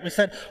Lord, right? We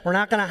said we're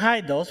not going to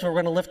hide those, we're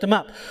going to lift them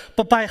up.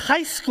 But by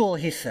high school,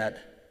 he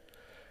said,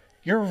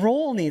 your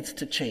role needs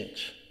to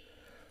change.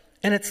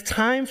 And it's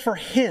time for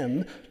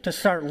him to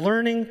start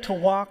learning to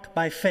walk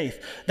by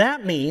faith.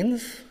 That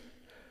means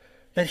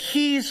that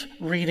he's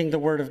reading the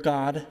Word of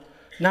God,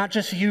 not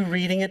just you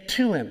reading it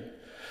to him.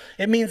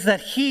 It means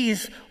that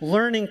he's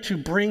learning to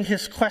bring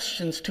his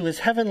questions to his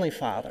Heavenly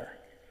Father,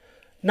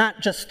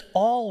 Not just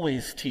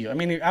always to you. I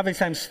mean,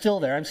 obviously I'm still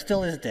there. I'm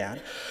still his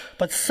dad.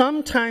 But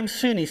sometime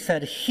soon, he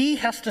said, he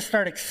has to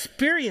start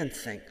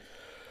experiencing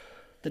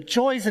the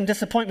joys and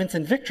disappointments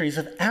and victories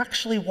of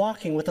actually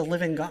walking with a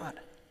living God.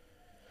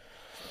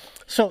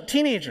 So,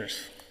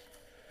 teenagers,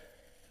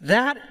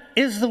 that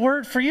is the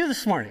word for you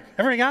this morning.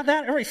 Everybody got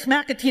that? Everybody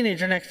smack a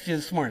teenager next to you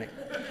this morning.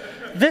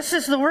 This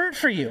is the word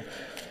for you.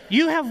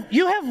 You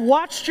have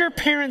watched your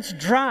parents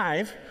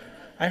drive.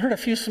 I heard a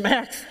few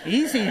smacks.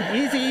 Easy.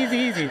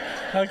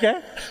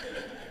 Okay?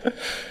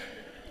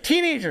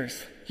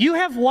 Teenagers, you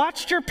have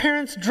watched your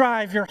parents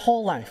drive your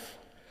whole life.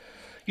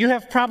 You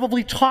have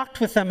probably talked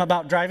with them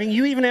about driving.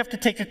 You even have to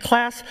take a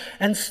class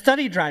and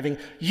study driving.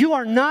 You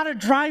are not a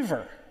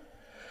driver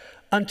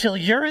until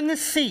you're in the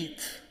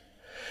seat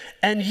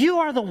and you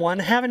are the one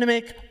having to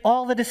make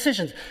all the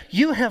decisions.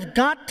 You have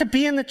got to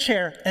be in the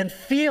chair and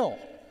feel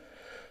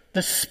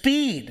the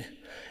speed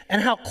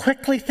and how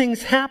quickly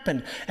things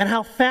happen, and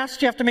how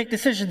fast you have to make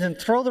decisions and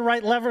throw the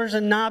right levers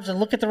and knobs and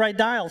look at the right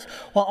dials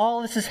while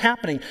all this is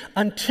happening.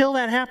 Until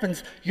that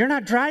happens, you're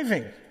not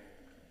driving.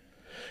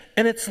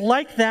 And it's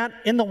like that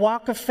in the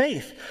walk of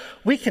faith.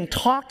 We can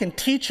talk and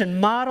teach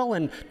and model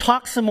and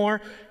talk some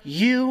more.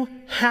 You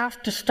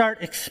have to start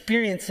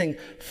experiencing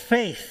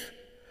faith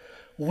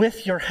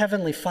with your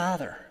Heavenly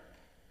Father.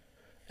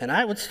 And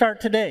I would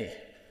start today,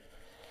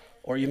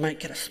 or you might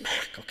get a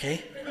smack,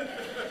 okay?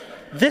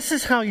 This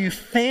is how you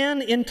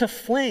fan into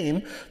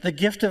flame the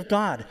gift of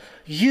God.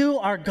 You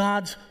are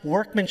God's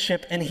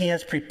workmanship, and He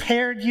has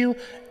prepared you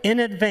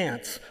in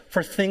advance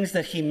for things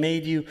that He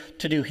made you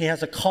to do. He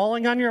has a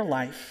calling on your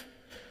life,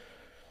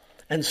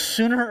 and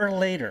sooner or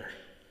later,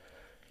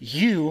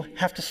 you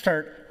have to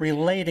start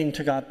relating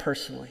to God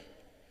personally.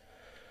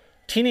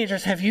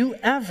 Teenagers, have you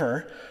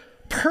ever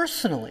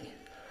personally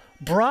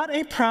brought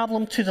a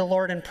problem to the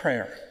Lord in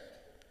prayer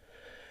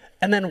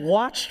and then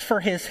watched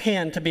for His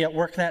hand to be at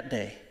work that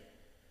day?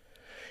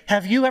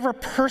 Have you ever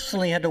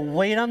personally had to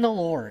wait on the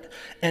Lord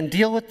and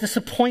deal with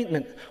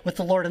disappointment with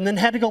the Lord and then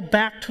had to go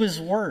back to His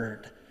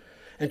Word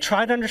and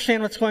try to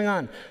understand what's going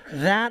on?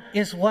 That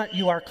is what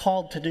you are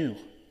called to do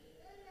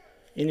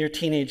in your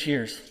teenage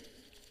years.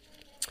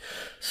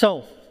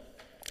 So,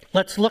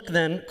 let's look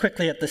then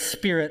quickly at the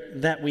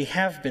Spirit that we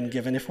have been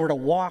given, if we're to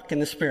walk in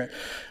the Spirit.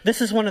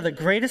 This is one of the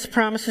greatest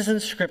promises in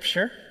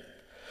Scripture.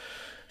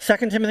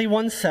 2 Timothy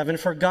 1:7,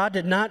 for God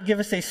did not give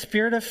us a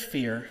spirit of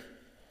fear,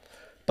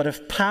 but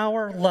of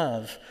power,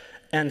 love,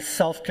 and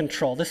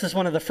self-control. This is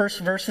one of the first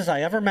verses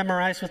I ever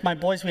memorized with my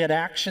boys. We had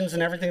actions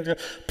and everything.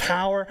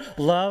 Power,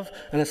 love,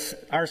 and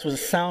ours was a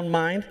sound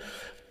mind.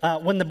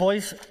 When the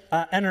boys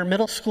enter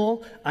middle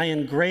school, I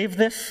engrave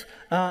this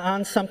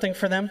on something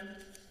for them.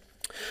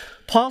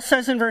 Paul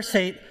says in verse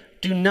 8,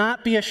 do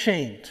not be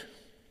ashamed.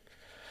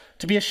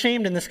 To be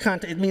ashamed in this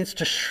context, it means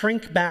to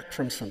shrink back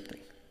from something.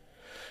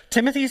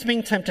 Timothy is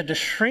being tempted to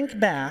shrink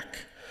back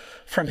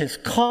from his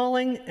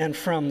calling and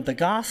from the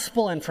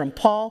gospel and from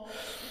Paul.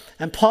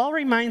 And Paul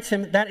reminds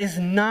him that is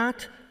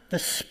not the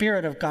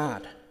Spirit of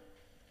God.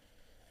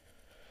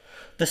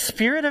 The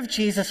Spirit of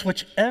Jesus,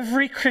 which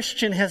every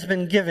Christian has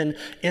been given,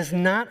 is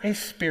not a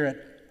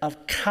spirit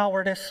of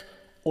cowardice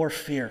or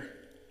fear,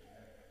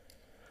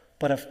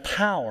 but of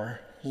power,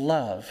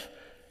 love,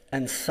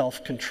 and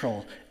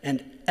self-control.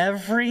 And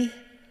every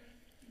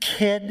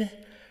kid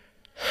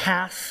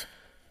has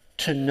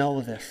to know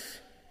this.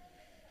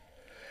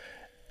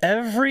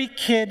 Every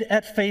kid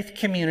at Faith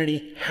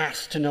Community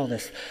has to know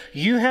this.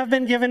 You have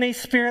been given a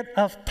spirit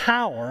of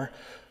power,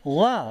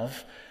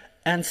 love,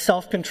 and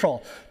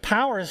self-control.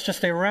 Power is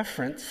just a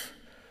reference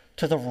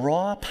to the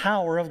raw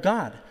power of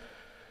God.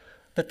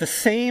 That the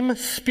same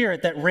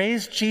Spirit that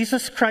raised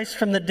Jesus Christ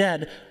from the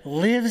dead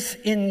lives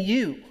in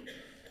you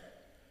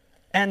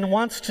and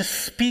wants to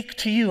speak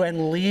to you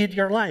and lead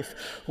your life.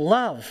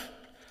 Love.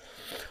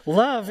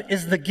 Love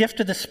is the gift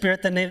of the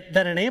Spirit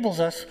that enables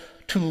us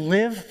to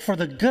live for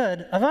the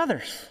good of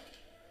others.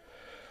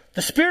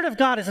 The Spirit of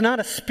God is not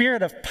a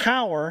spirit of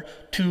power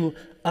to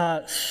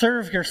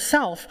serve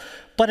yourself,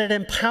 but it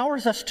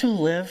empowers us to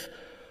live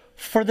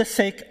for the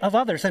sake of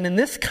others. And in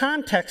this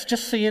context,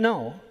 just so you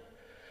know,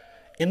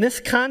 in this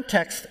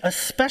context,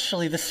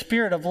 especially the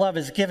Spirit of love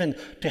is given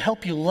to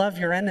help you love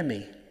your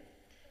enemy,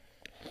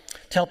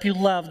 to help you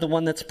love the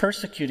one that's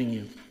persecuting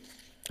you.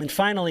 And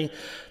finally,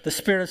 the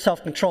Spirit of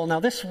self-control. Now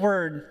this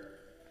word,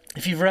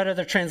 if you've read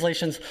other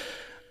translations,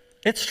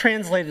 it's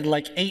translated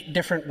like 8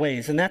 different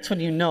ways, and that's when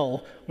you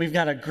know we've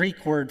got a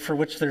Greek word for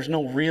which there's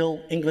no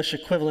real English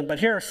equivalent. But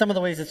here are some of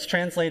the ways it's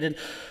translated: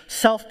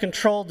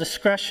 self-control,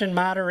 discretion,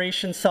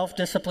 moderation,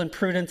 self-discipline,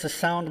 prudence, a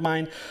sound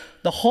mind.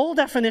 The whole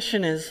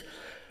definition is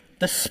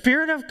the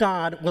Spirit of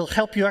God will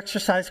help you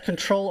exercise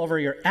control over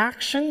your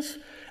actions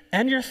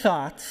and your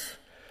thoughts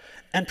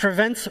and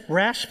prevents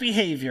rash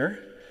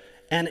behavior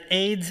and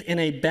aids in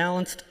a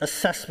balanced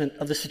assessment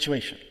of the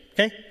situation.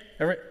 Okay?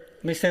 Let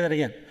me say that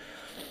again.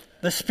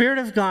 The Spirit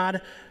of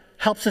God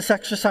helps us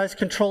exercise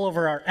control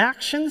over our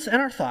actions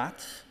and our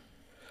thoughts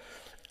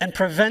and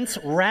prevents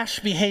rash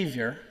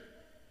behavior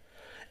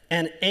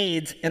and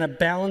aids in a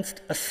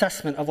balanced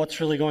assessment of what's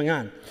really going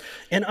on.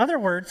 In other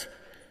words,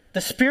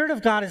 the Spirit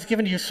of God is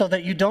given to you so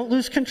that you don't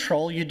lose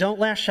control, you don't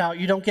lash out,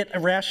 you don't get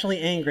irrationally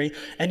angry,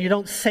 and you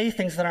don't say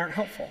things that aren't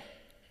helpful.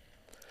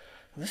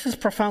 This is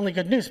profoundly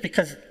good news,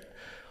 because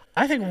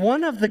I think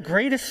one of the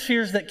greatest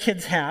fears that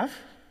kids have,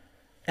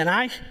 and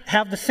I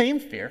have the same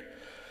fear,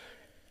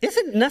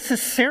 isn't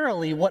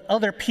necessarily what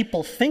other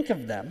people think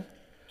of them.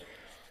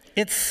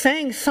 It's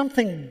saying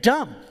something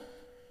dumb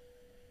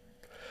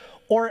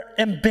or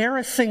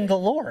embarrassing the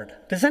Lord.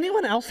 Does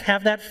anyone else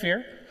have that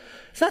fear?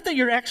 It's not that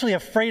you're actually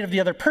afraid of the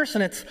other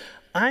person. It's,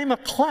 I'm a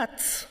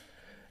klutz,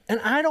 and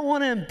I don't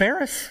want to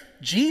embarrass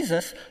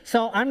Jesus,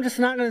 so I'm just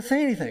not going to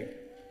say anything.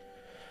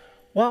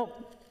 Well,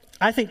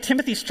 I think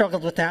Timothy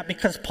struggled with that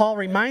because Paul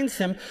reminds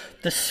him,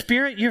 the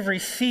spirit you've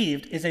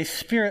received is a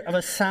spirit of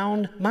a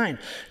sound mind.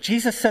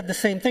 Jesus said the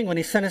same thing when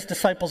he sent his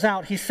disciples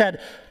out. He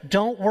said,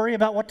 don't worry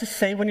about what to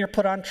say when you're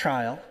put on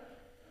trial.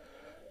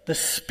 The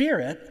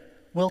Spirit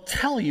will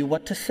tell you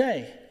what to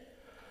say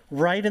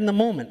right in the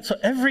moment. So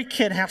every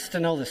kid has to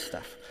know this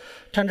stuff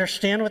to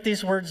understand what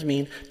these words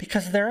mean,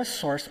 because they're a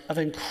source of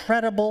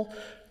incredible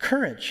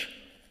courage.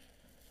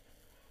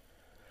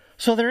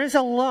 So there is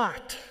a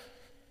lot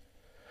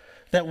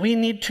that we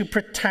need to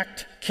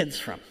protect kids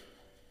from.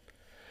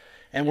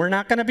 And we're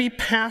not going to be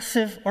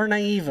passive or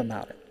naive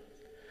about it.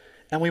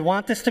 And we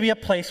want this to be a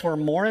place where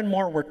more and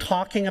more we're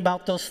talking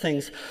about those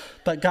things.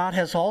 But God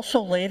has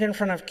also laid in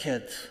front of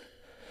kids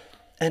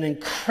an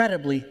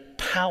incredibly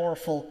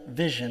powerful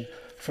vision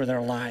for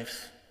their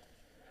lives.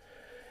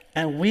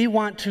 And we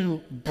want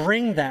to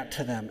bring that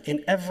to them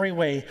in every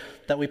way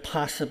that we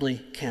possibly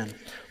can.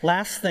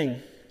 Last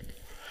thing,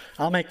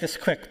 I'll make this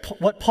quick.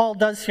 What Paul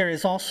does here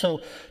is also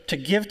to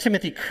give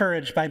Timothy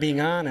courage by being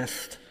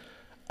honest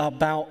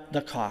about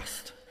the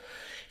cost.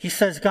 He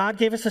says, God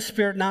gave us a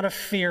spirit not of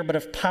fear, but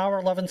of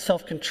power, love, and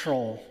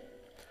self-control.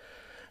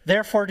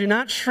 Therefore, do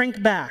not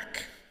shrink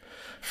back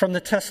from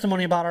the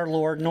testimony about our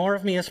Lord, nor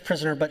of me as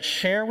prisoner, but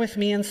share with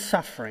me in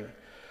suffering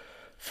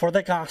for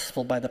the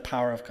gospel by the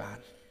power of God.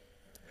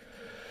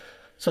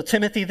 So,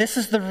 Timothy, this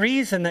is the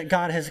reason that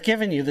God has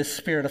given you this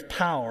spirit of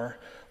power,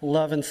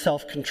 love, and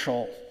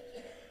self-control.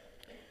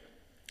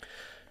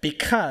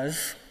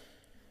 Because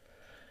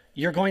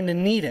you're going to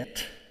need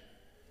it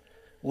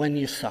when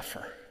you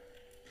suffer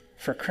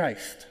for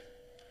Christ.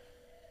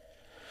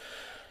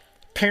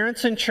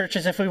 Parents and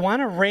churches, if we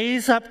want to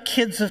raise up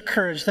kids of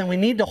courage, then we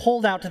need to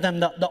hold out to them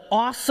the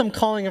awesome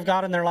calling of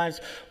God in their lives.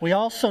 We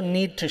also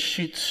need to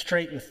shoot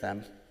straight with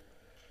them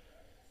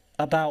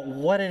about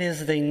what it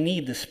is they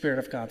need the Spirit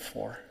of God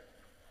for.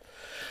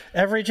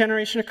 Every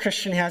generation of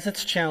Christian has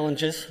its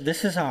challenges.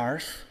 This is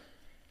ours.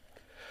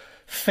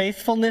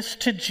 Faithfulness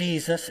to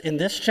Jesus in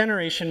this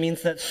generation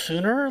means that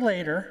sooner or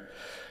later,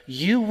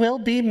 you will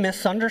be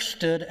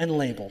misunderstood and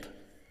labeled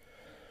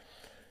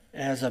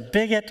as a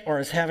bigot, or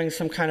as having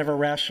some kind of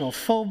irrational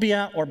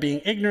phobia, or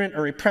being ignorant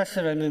or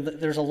repressive. I mean,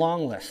 there's a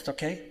long list,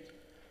 okay?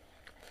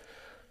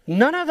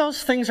 None of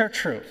those things are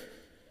true.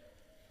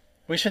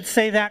 We should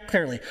say that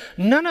clearly.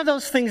 None of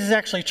those things is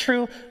actually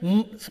true.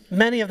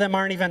 Many of them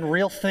aren't even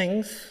real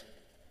things.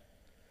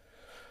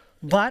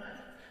 But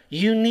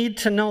you need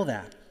to know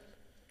that.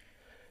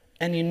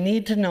 And you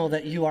need to know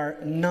that you are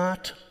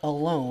not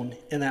alone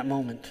in that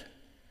moment.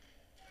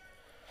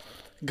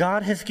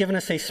 God has given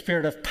us a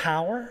spirit of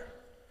power,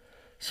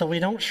 so we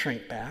don't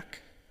shrink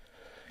back.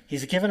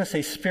 He's given us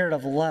a spirit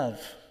of love,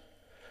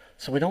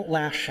 so we don't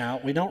lash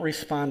out, we don't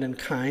respond in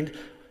kind.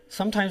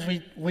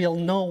 Sometimes we'll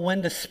know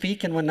when to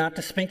speak and when not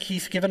to speak.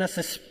 He's given us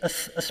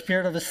a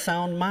spirit of a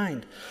sound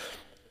mind.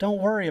 Don't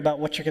worry about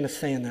what you're going to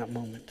say in that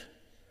moment.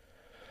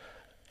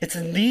 It's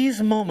in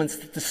these moments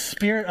that the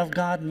Spirit of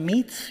God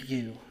meets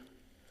you,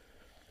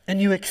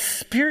 and you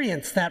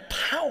experience that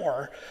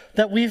power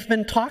that we've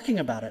been talking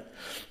about it.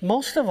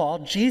 Most of all,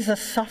 Jesus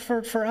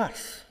suffered for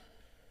us.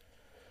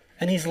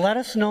 And he's let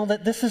us know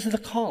that this is the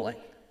calling,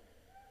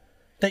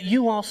 that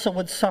you also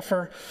would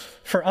suffer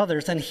for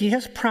others. And he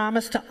has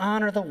promised to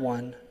honor the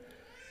one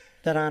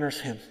that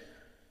honors him.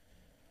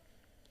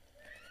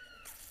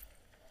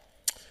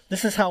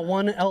 This is how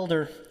one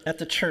elder at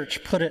the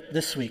church put it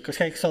this week.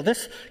 Okay, so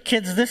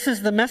kids, this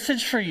is the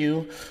message for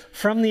you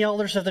from the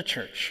elders of the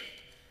church.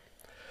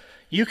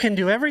 You can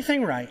do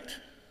everything right.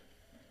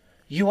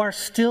 You are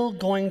still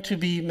going to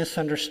be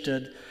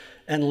misunderstood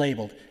and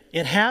labeled.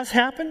 It has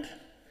happened.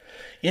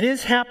 It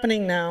is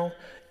happening now.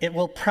 It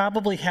will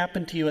probably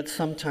happen to you at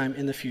some time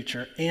in the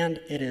future, and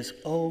it is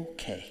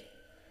okay.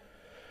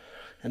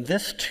 And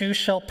this too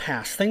shall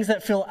pass. Things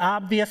that feel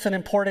obvious and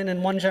important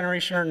in one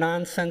generation are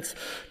nonsense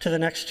to the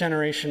next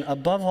generation.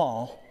 Above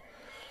all,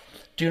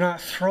 do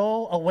not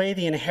throw away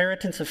the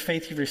inheritance of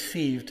faith you've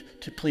received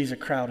to please a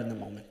crowd in the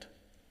moment.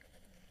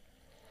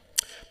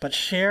 But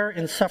share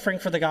in suffering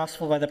for the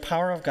gospel by the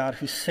power of God,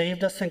 who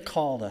saved us and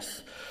called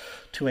us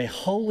to a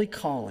holy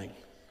calling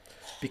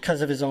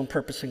because of his own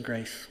purpose and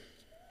grace.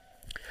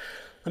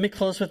 Let me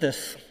close with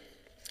this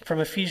from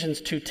Ephesians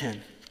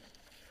 2:10.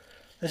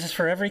 This is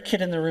for every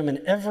kid in the room, and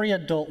every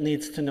adult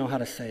needs to know how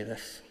to say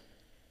this.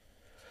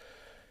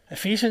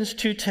 Ephesians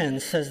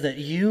 2:10 says that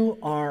you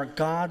are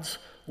God's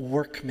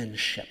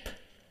workmanship,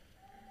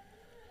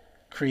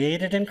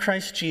 created in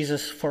Christ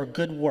Jesus for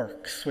good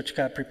works, which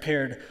God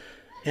prepared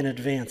in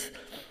advance.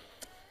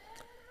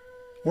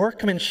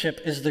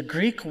 Workmanship is the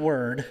Greek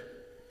word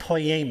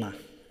poema.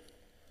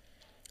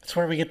 It's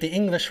where we get the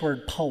English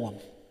word poem.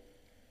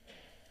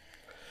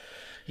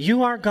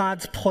 You are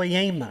God's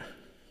poema,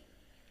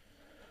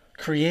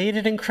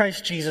 created in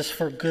Christ Jesus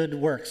for good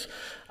works.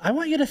 I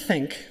want you to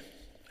think,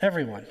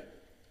 everyone,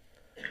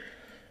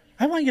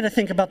 I want you to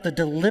think about the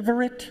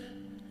deliberate,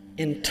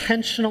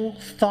 intentional,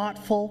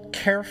 thoughtful,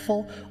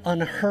 careful,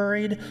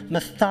 unhurried,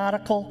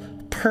 methodical,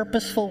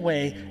 purposeful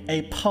way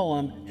a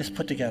poem is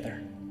put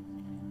together.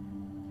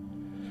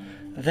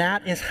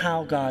 That is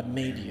how God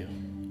made you.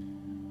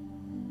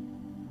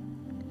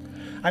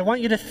 I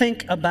want you to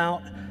think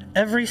about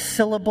every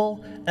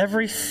syllable,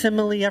 every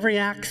simile, every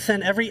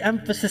accent, every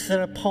emphasis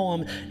in a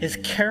poem is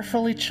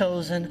carefully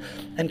chosen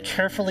and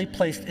carefully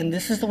placed. And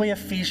this is the way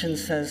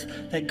Ephesians says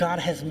that God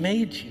has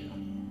made you.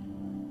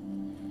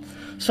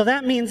 So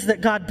that means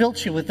that God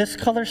built you with this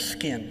color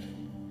skin,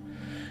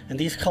 and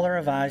these color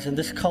of eyes, and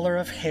this color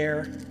of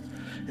hair,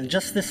 and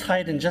just this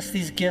height, and just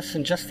these gifts,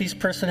 and just these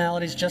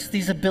personalities, just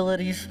these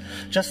abilities,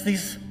 just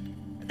these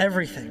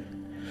everything.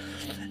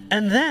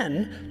 And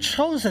then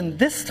chosen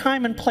this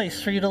time and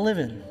place for you to live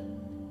in.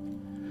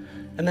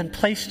 And then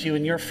placed you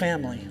in your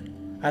family,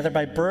 either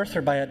by birth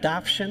or by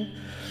adoption.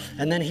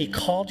 And then he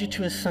called you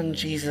to his son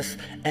Jesus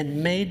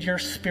and made your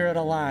spirit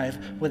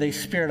alive with a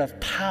spirit of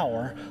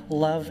power,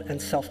 love,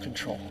 and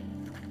self-control.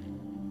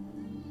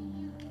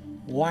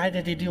 Why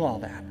did he do all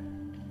that?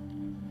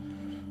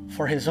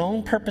 For his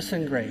own purpose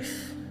and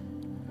grace.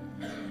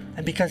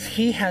 And because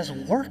he has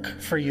work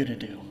for you to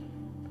do.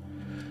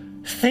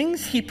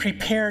 Things he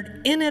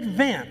prepared in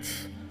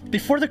advance,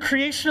 before the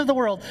creation of the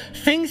world,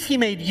 things he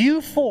made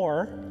you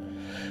for,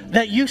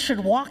 that you should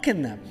walk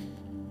in them.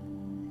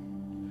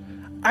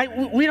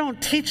 We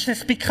don't teach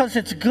this because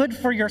it's good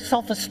for your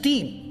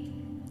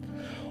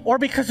self-esteem or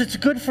because it's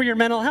good for your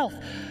mental health.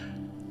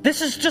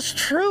 This is just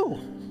true.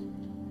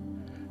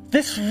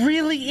 This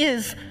really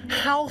is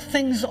how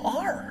things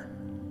are.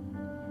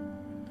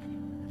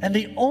 And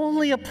the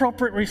only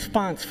appropriate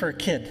response for a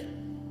kid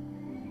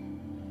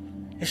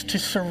is to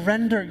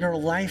surrender your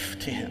life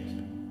to him.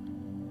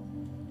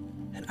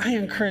 And I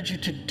encourage you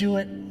to do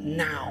it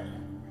now.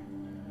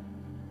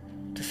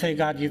 To say,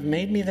 God, you've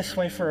made me this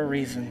way for a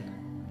reason.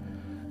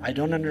 I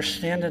don't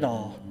understand it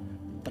all,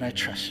 but I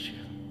trust you.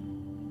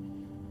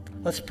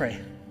 Let's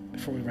pray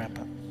before we wrap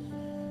up.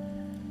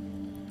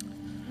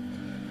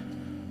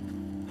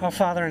 Oh,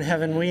 Father in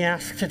heaven, we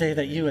ask today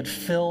that you would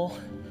fill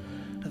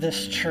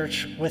this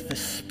church with the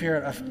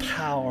spirit of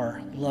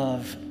power,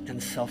 love,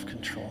 and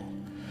self-control.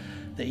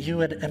 That you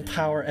would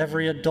empower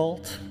every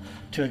adult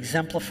to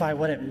exemplify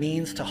what it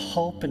means to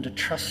hope and to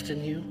trust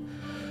in you.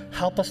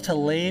 Help us to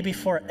lay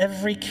before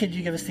every kid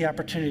you give us the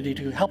opportunity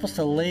to. Help us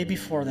to lay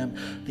before them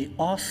the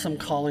awesome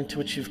calling to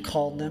which you've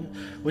called them.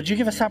 Would you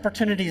give us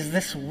opportunities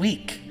this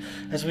week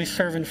as we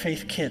serve in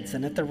Faith Kids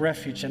and at the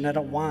Refuge and at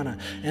Awana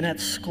and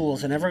at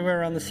schools and everywhere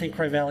around the St.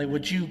 Croix Valley?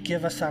 Would you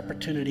give us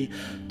opportunity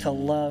to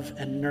love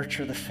and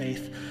nurture the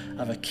faith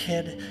of a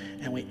kid?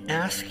 And we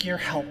ask your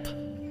help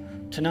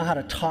to know how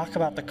to talk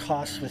about the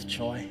cost with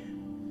joy.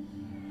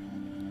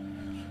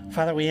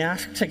 Father, we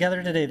ask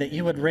together today that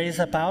you would raise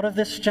up out of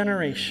this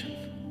generation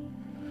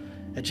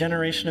a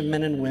generation of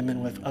men and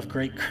women of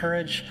great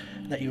courage,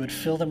 and that you would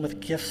fill them with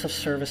gifts of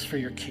service for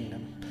your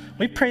kingdom.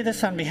 We pray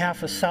this on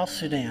behalf of South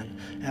Sudan,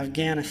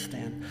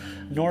 Afghanistan,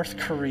 North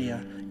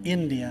Korea,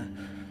 India,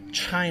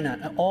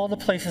 China, all the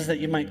places that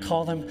you might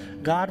call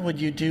them. God,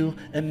 would you do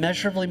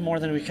immeasurably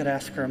more than we could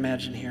ask or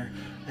imagine here,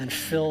 and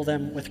fill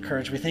them with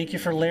courage. We thank you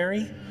for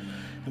Larry,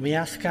 and we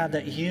ask, God,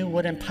 that you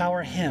would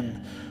empower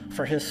him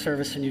for his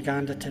service in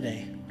Uganda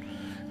today.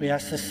 We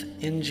ask this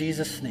in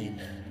Jesus' name.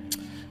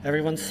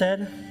 Everyone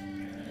said,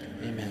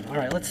 amen. All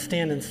right, let's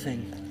stand and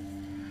sing.